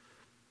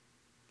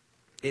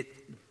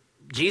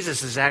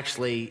 Jesus is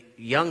actually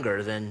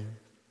younger than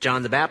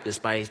John the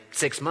Baptist by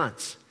 6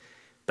 months.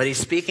 But he's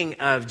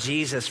speaking of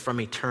Jesus from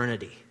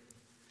eternity.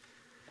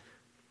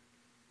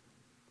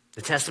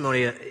 The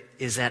testimony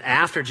is that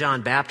after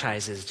John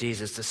baptizes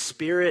Jesus, the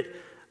Spirit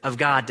of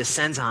God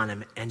descends on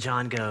him, and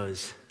John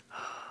goes,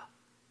 "Oh,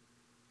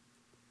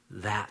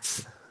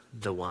 that's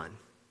the one.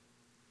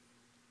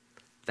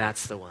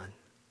 That's the one."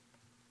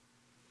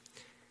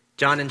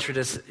 John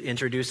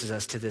introduces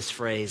us to this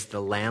phrase,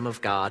 the Lamb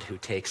of God who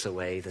takes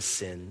away the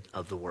sin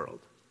of the world.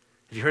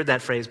 Have you heard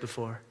that phrase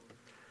before?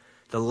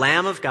 The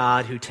Lamb of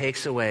God who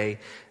takes away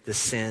the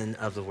sin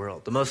of the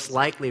world. The most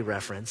likely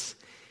reference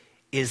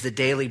is the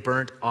daily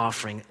burnt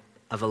offering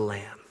of a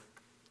lamb.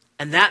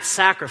 And that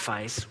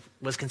sacrifice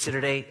was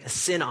considered a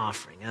sin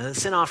offering, a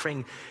sin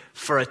offering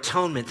for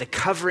atonement, the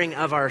covering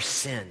of our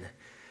sin.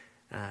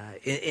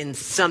 In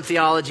some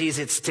theologies,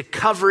 it's to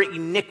cover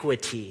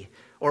iniquity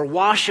or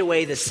wash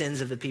away the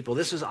sins of the people.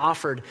 This was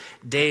offered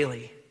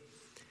daily.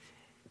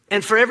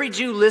 And for every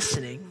Jew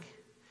listening,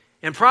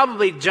 and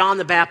probably John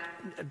the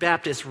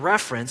Baptist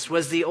reference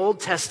was the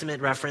Old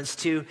Testament reference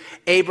to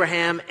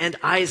Abraham and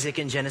Isaac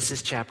in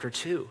Genesis chapter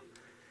 2,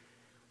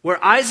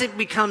 where Isaac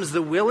becomes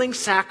the willing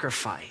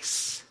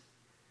sacrifice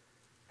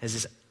as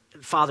his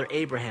father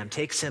Abraham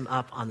takes him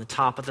up on the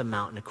top of the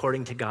mountain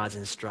according to God's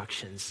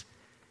instructions,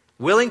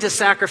 willing to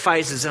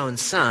sacrifice his own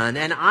son,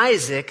 and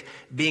Isaac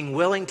being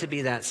willing to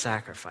be that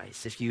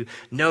sacrifice. If you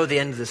know the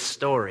end of the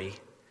story,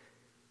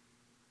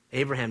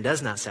 Abraham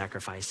does not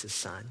sacrifice his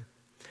son.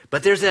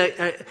 But there's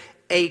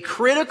a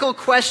critical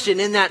question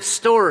in that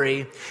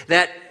story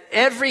that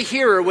every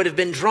hearer would have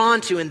been drawn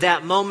to in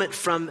that moment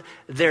from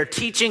their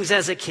teachings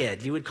as a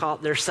kid. You would call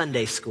it their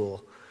Sunday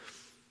school.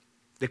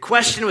 The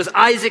question was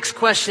Isaac's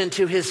question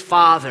to his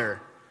father.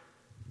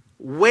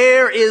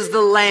 Where is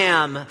the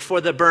lamb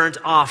for the burnt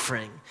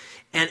offering?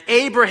 And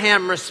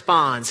Abraham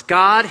responds,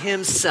 God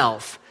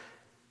himself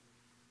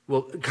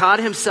will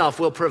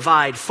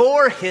provide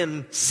for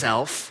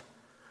himself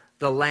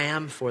the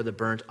lamb for the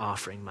burnt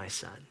offering, my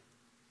son.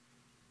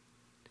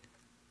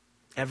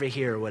 Every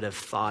hearer would have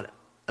thought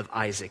of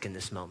Isaac in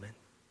this moment,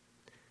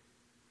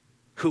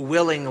 who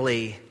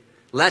willingly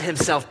let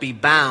himself be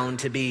bound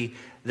to be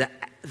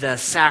the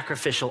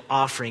sacrificial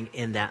offering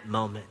in that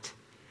moment.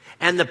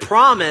 And the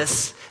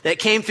promise that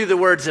came through the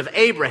words of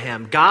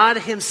Abraham, God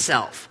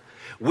himself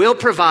will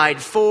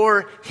provide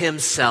for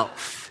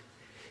himself.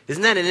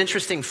 Isn't that an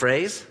interesting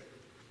phrase?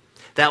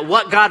 That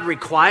what God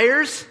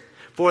requires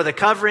for the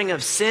covering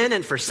of sin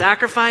and for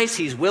sacrifice,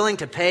 he's willing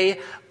to pay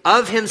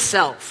of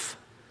himself.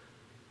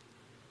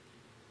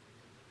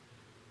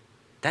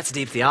 That's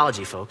deep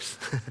theology, folks.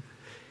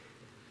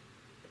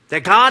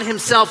 That God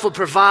himself will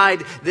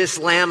provide this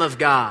Lamb of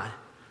God.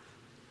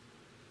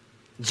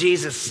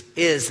 Jesus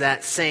is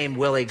that same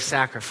willing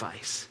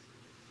sacrifice.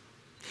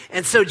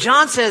 And so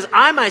John says,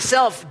 I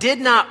myself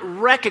did not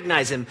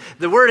recognize him.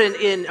 The word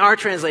in our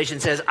translation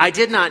says, I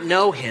did not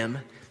know him.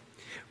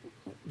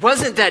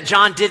 Wasn't that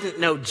John didn't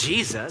know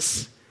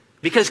Jesus,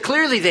 because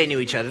clearly they knew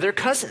each other. They're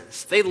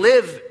cousins. They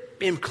live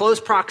in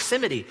close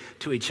proximity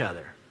to each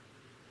other.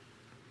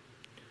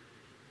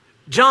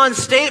 John's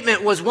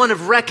statement was one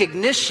of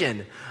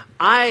recognition.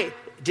 I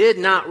did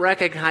not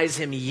recognize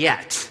him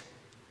yet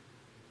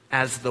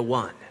as the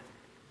one.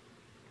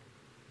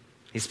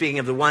 He's speaking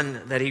of the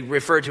one that he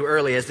referred to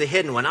earlier as the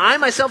hidden one. I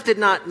myself did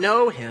not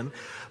know him,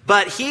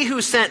 but he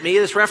who sent me,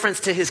 this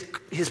reference to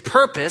his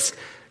purpose,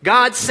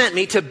 God sent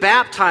me to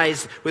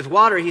baptize with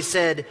water. He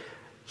said,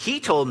 he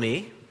told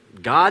me,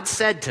 God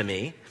said to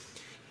me,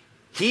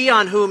 he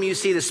on whom you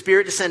see the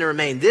Spirit descend and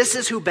remain, this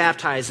is who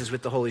baptizes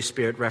with the Holy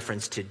Spirit,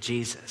 reference to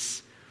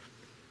Jesus.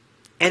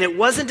 And it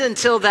wasn't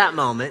until that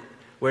moment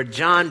where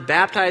John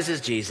baptizes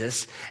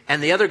Jesus,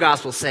 and the other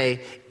Gospels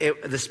say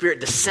the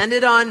Spirit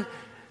descended on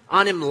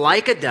him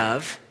like a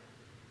dove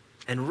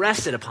and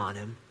rested upon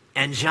him.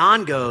 And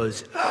John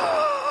goes,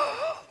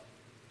 oh,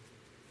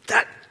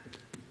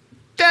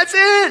 that's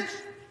it.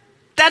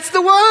 That's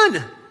the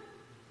one.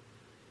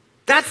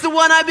 That's the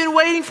one I've been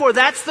waiting for.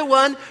 That's the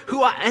one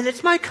and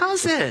it's my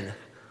cousin.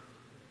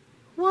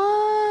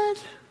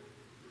 What?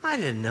 I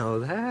didn't know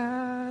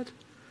that.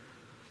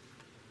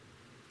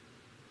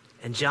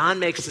 And John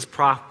makes this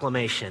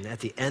proclamation at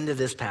the end of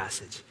this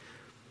passage.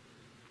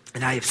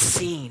 And I have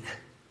seen,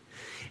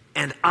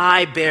 and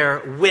I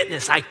bear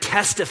witness, I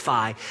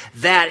testify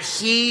that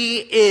he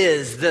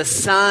is the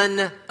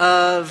Son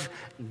of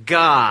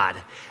God.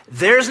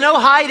 There's no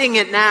hiding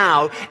it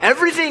now.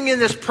 Everything in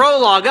this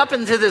prologue up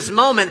until this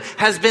moment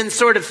has been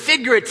sort of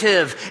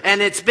figurative, and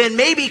it's been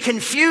maybe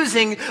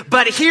confusing,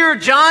 but here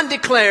John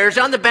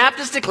the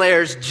Baptist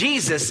declares,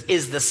 Jesus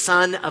is the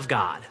Son of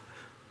God.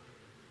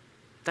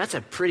 That's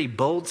a pretty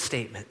bold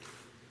statement.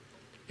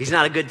 He's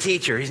not a good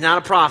teacher. He's not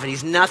a prophet.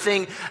 He's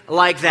nothing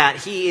like that.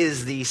 He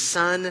is the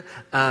Son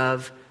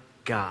of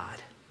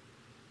God.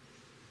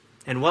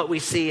 And what we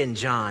see in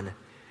John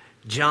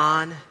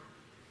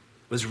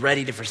was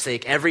ready to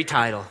forsake every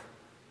title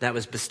that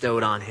was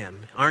bestowed on him.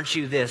 Aren't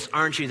you this?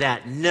 Aren't you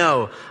that?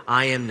 No,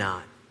 I am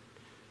not.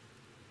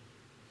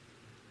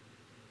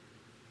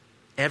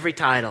 Every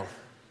title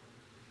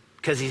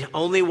because he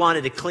only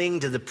wanted to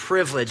cling to the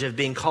privilege of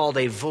being called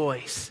a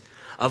voice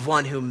of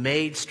one who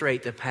made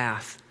straight the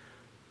path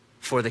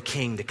for the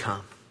King to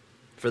come,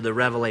 for the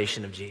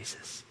revelation of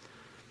Jesus.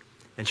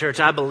 And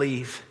church, I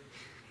believe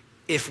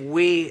if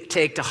we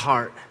take to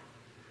heart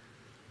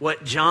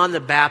what John the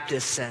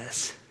Baptist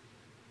says,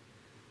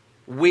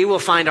 we will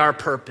find our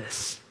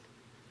purpose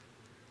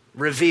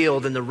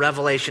revealed in the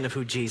revelation of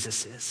who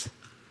Jesus is.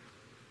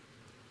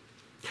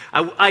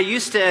 I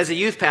used to, as a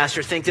youth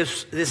pastor, think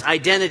this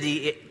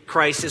identity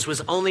crisis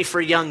was only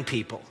for young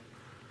people.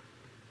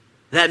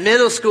 That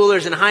middle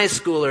schoolers and high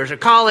schoolers or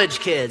college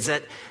kids,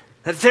 that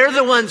they're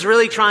the ones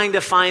really trying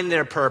to find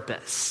their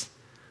purpose.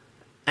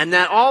 And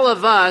that all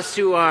of us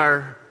who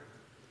are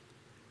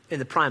in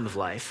the prime of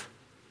life,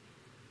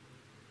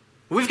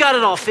 we've got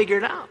it all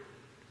figured out.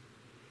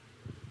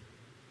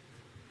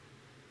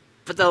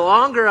 But the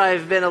longer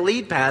I've been a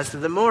lead pastor,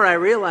 the more I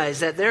realize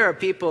that there are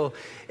people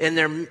in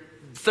their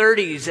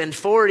 30s and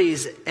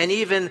 40s and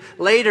even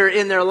later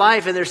in their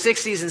life, in their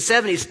 60s and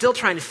 70s, still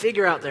trying to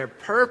figure out their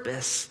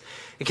purpose.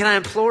 And can I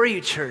implore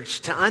you,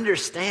 church, to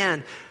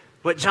understand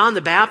what John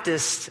the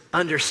Baptist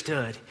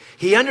understood.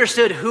 He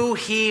understood who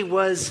he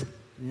was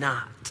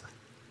not.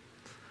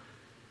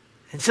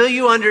 Until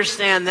you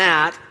understand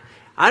that,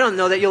 I don't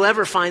know that you'll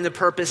ever find the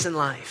purpose in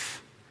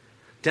life.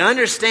 To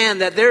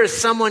understand that there is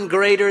someone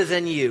greater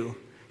than you.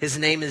 His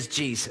name is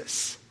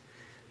Jesus.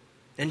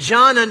 And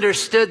John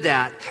understood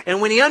that.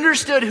 And when he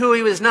understood who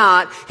he was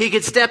not, he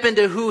could step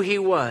into who he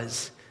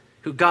was,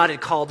 who God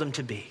had called him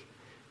to be.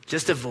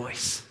 Just a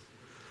voice.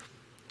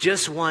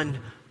 Just one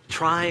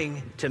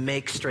trying to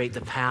make straight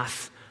the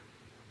path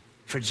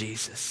for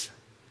Jesus.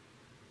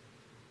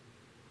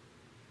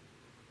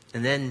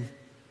 And then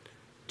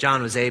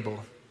John was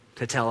able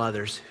to tell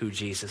others who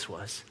Jesus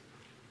was.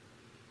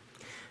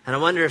 And I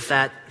wonder if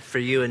that, for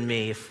you and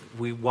me, if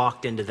we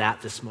walked into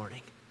that this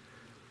morning,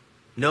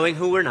 knowing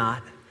who we're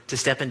not, to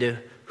step into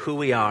who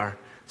we are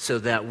so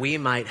that we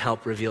might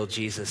help reveal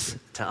Jesus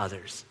to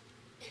others.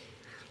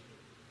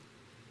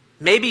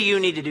 Maybe you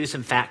need to do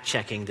some fact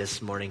checking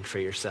this morning for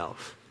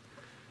yourself.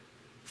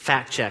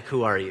 Fact check,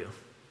 who are you?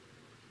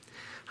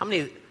 How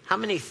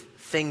many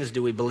things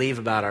do we believe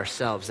about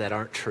ourselves that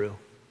aren't true?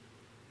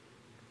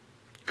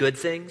 Good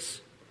things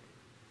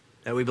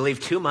that we believe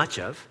too much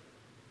of.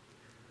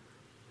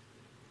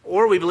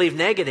 Or we believe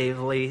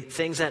negatively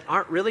things that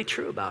aren't really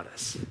true about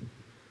us.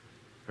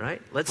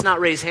 Right? Let's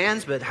not raise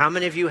hands, but how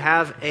many of you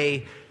have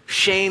a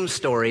shame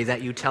story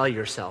that you tell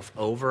yourself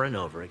over and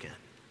over again?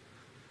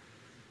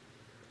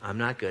 I'm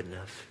not good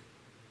enough.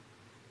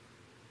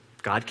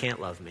 God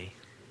can't love me.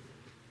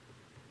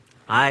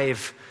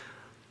 I've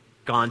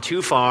gone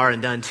too far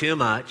and done too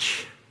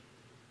much.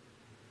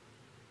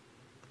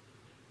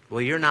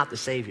 Well, you're not the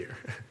Savior,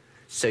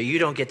 so you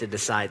don't get to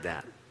decide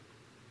that.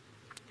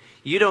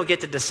 You don't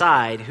get to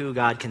decide who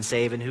God can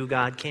save and who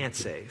God can't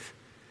save.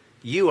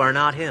 You are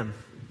not Him.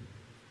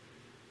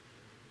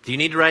 Do you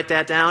need to write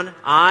that down?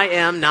 I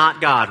am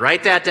not God.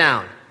 Write that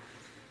down.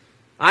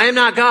 I am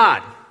not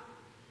God.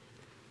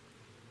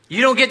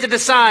 You don't get to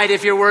decide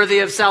if you're worthy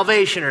of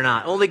salvation or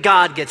not. Only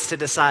God gets to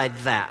decide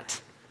that.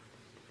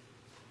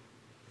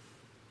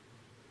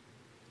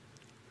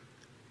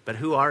 But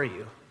who are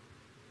you?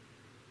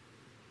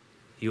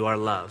 You are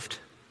loved.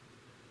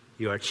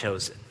 You are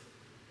chosen.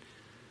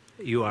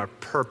 You are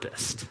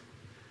purposed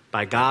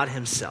by God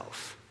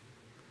Himself.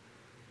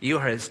 You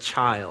are His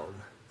child,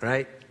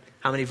 right?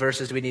 How many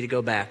verses do we need to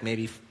go back?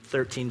 Maybe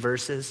 13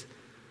 verses.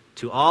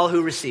 To all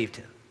who received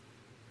Him,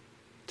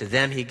 to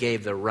them He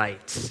gave the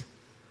rights,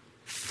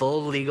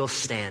 full legal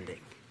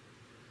standing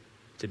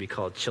to be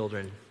called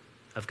children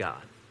of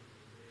God.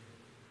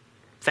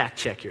 Fact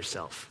check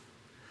yourself.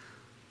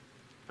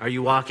 Are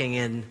you walking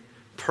in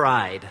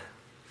pride?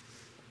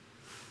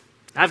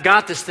 I've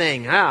got this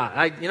thing.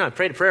 I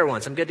prayed a prayer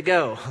once. I'm good to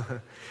go.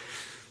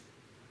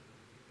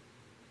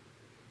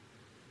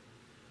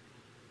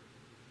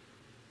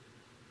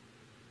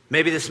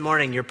 Maybe this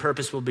morning your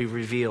purpose will be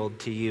revealed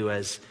to you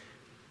as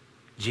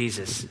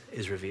Jesus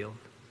is revealed.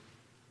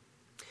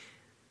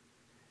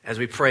 As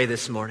we pray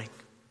this morning,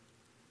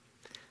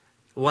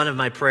 one of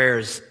my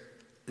prayers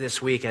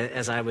this week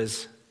as I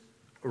was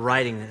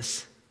writing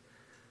this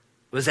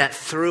was that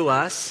through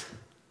us,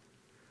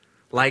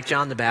 like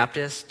John the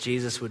Baptist,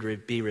 Jesus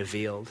would be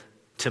revealed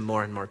to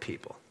more and more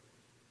people.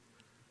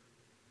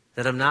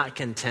 That I'm not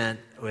content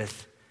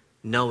with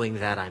knowing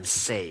that I'm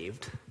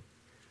saved.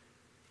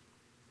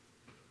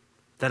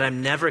 That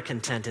I'm never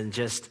content in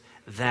just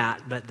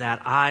that, but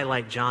that I,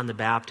 like John the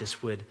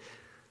Baptist, would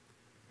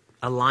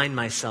align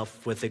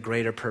myself with the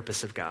greater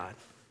purpose of God.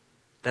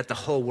 That the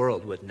whole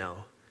world would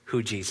know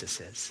who Jesus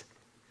is.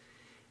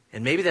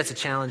 And maybe that's a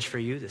challenge for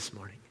you this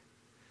morning.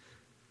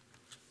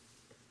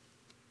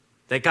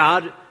 That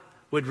God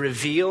would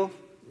reveal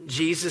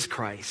Jesus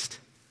Christ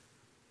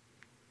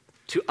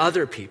to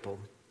other people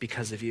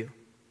because of you.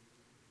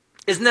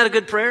 Isn't that a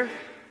good prayer?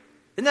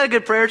 Isn't that a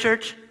good prayer,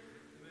 church?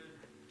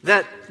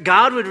 That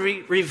God would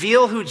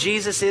reveal who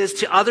Jesus is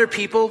to other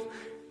people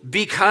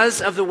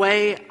because of the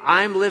way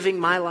I'm living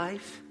my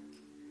life.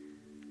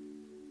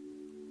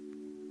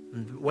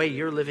 the way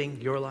you're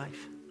living your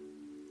life.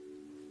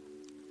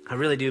 I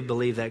really do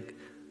believe that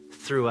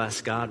through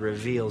us, God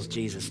reveals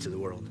Jesus to the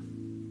world.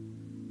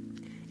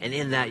 And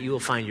in that, you will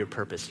find your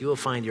purpose. You will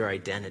find your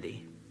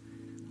identity,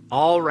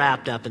 all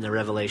wrapped up in the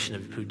revelation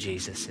of who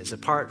Jesus is.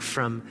 Apart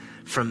from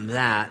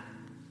that,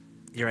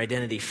 your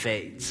identity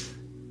fades.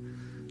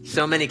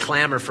 So many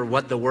clamor for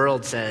what the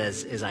world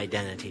says is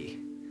identity.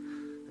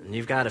 And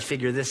you've got to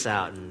figure this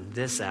out and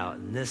this out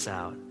and this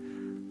out.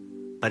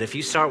 But if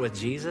you start with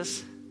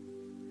Jesus,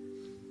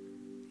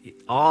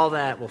 all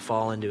that will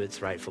fall into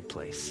its rightful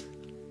place.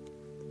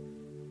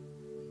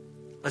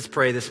 Let's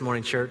pray this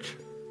morning, church.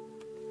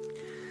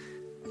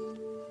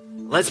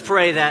 Let's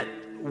pray that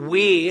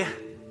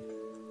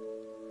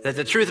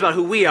the truth about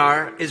who we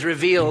are is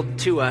revealed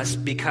to us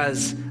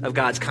because of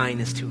God's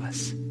kindness to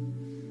us.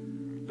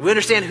 We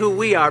understand who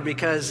we are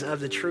because of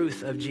the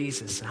truth of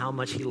Jesus and how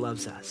much he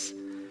loves us.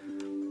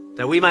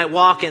 That we might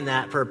walk in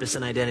that purpose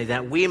and identity,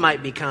 that we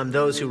might become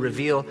those who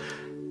reveal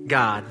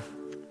God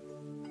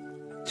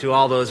to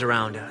all those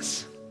around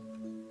us.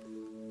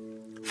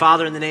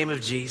 Father, in the name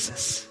of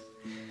Jesus,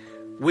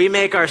 we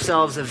make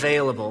ourselves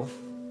available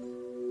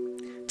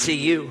to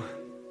you.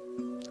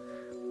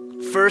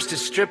 First, to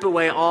strip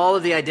away all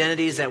of the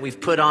identities that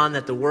we've put on,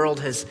 that the world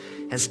has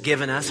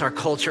given us, our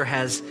culture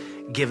has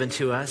given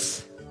to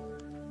us.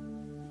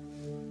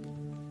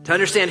 To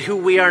understand who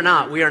we are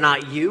not. We are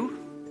not you,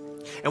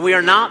 and we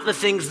are not the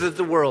things that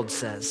the world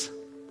says.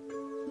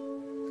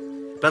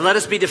 But let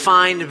us be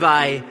defined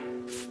by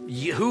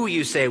who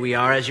you say we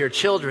are as your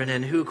children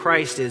and who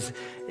Christ is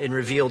and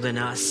revealed in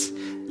us.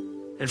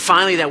 And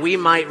finally, that we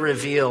might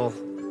reveal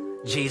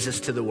Jesus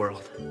to the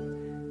world.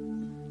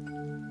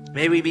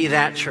 May we be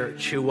that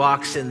church who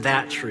walks in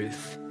that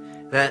truth,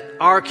 that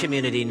our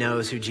community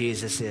knows who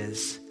Jesus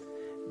is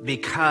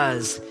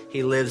because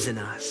he lives in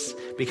us,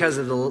 because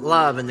of the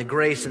love and the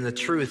grace and the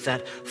truth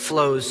that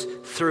flows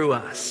through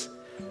us.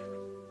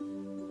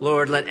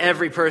 Lord, let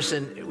every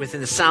person within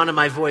the sound of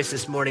my voice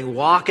this morning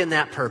walk in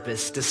that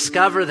purpose,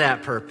 discover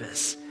that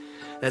purpose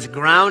that's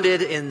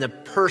grounded in the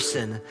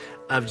person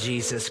of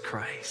Jesus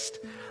Christ.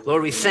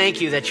 Lord, we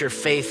thank you that you're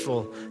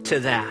faithful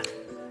to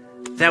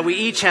that we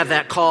each have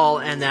that call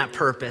and that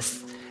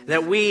purpose,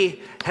 that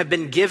we have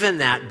been given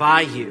that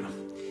by you.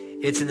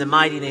 It's in the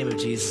mighty name of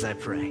Jesus I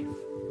pray.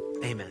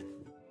 Amen.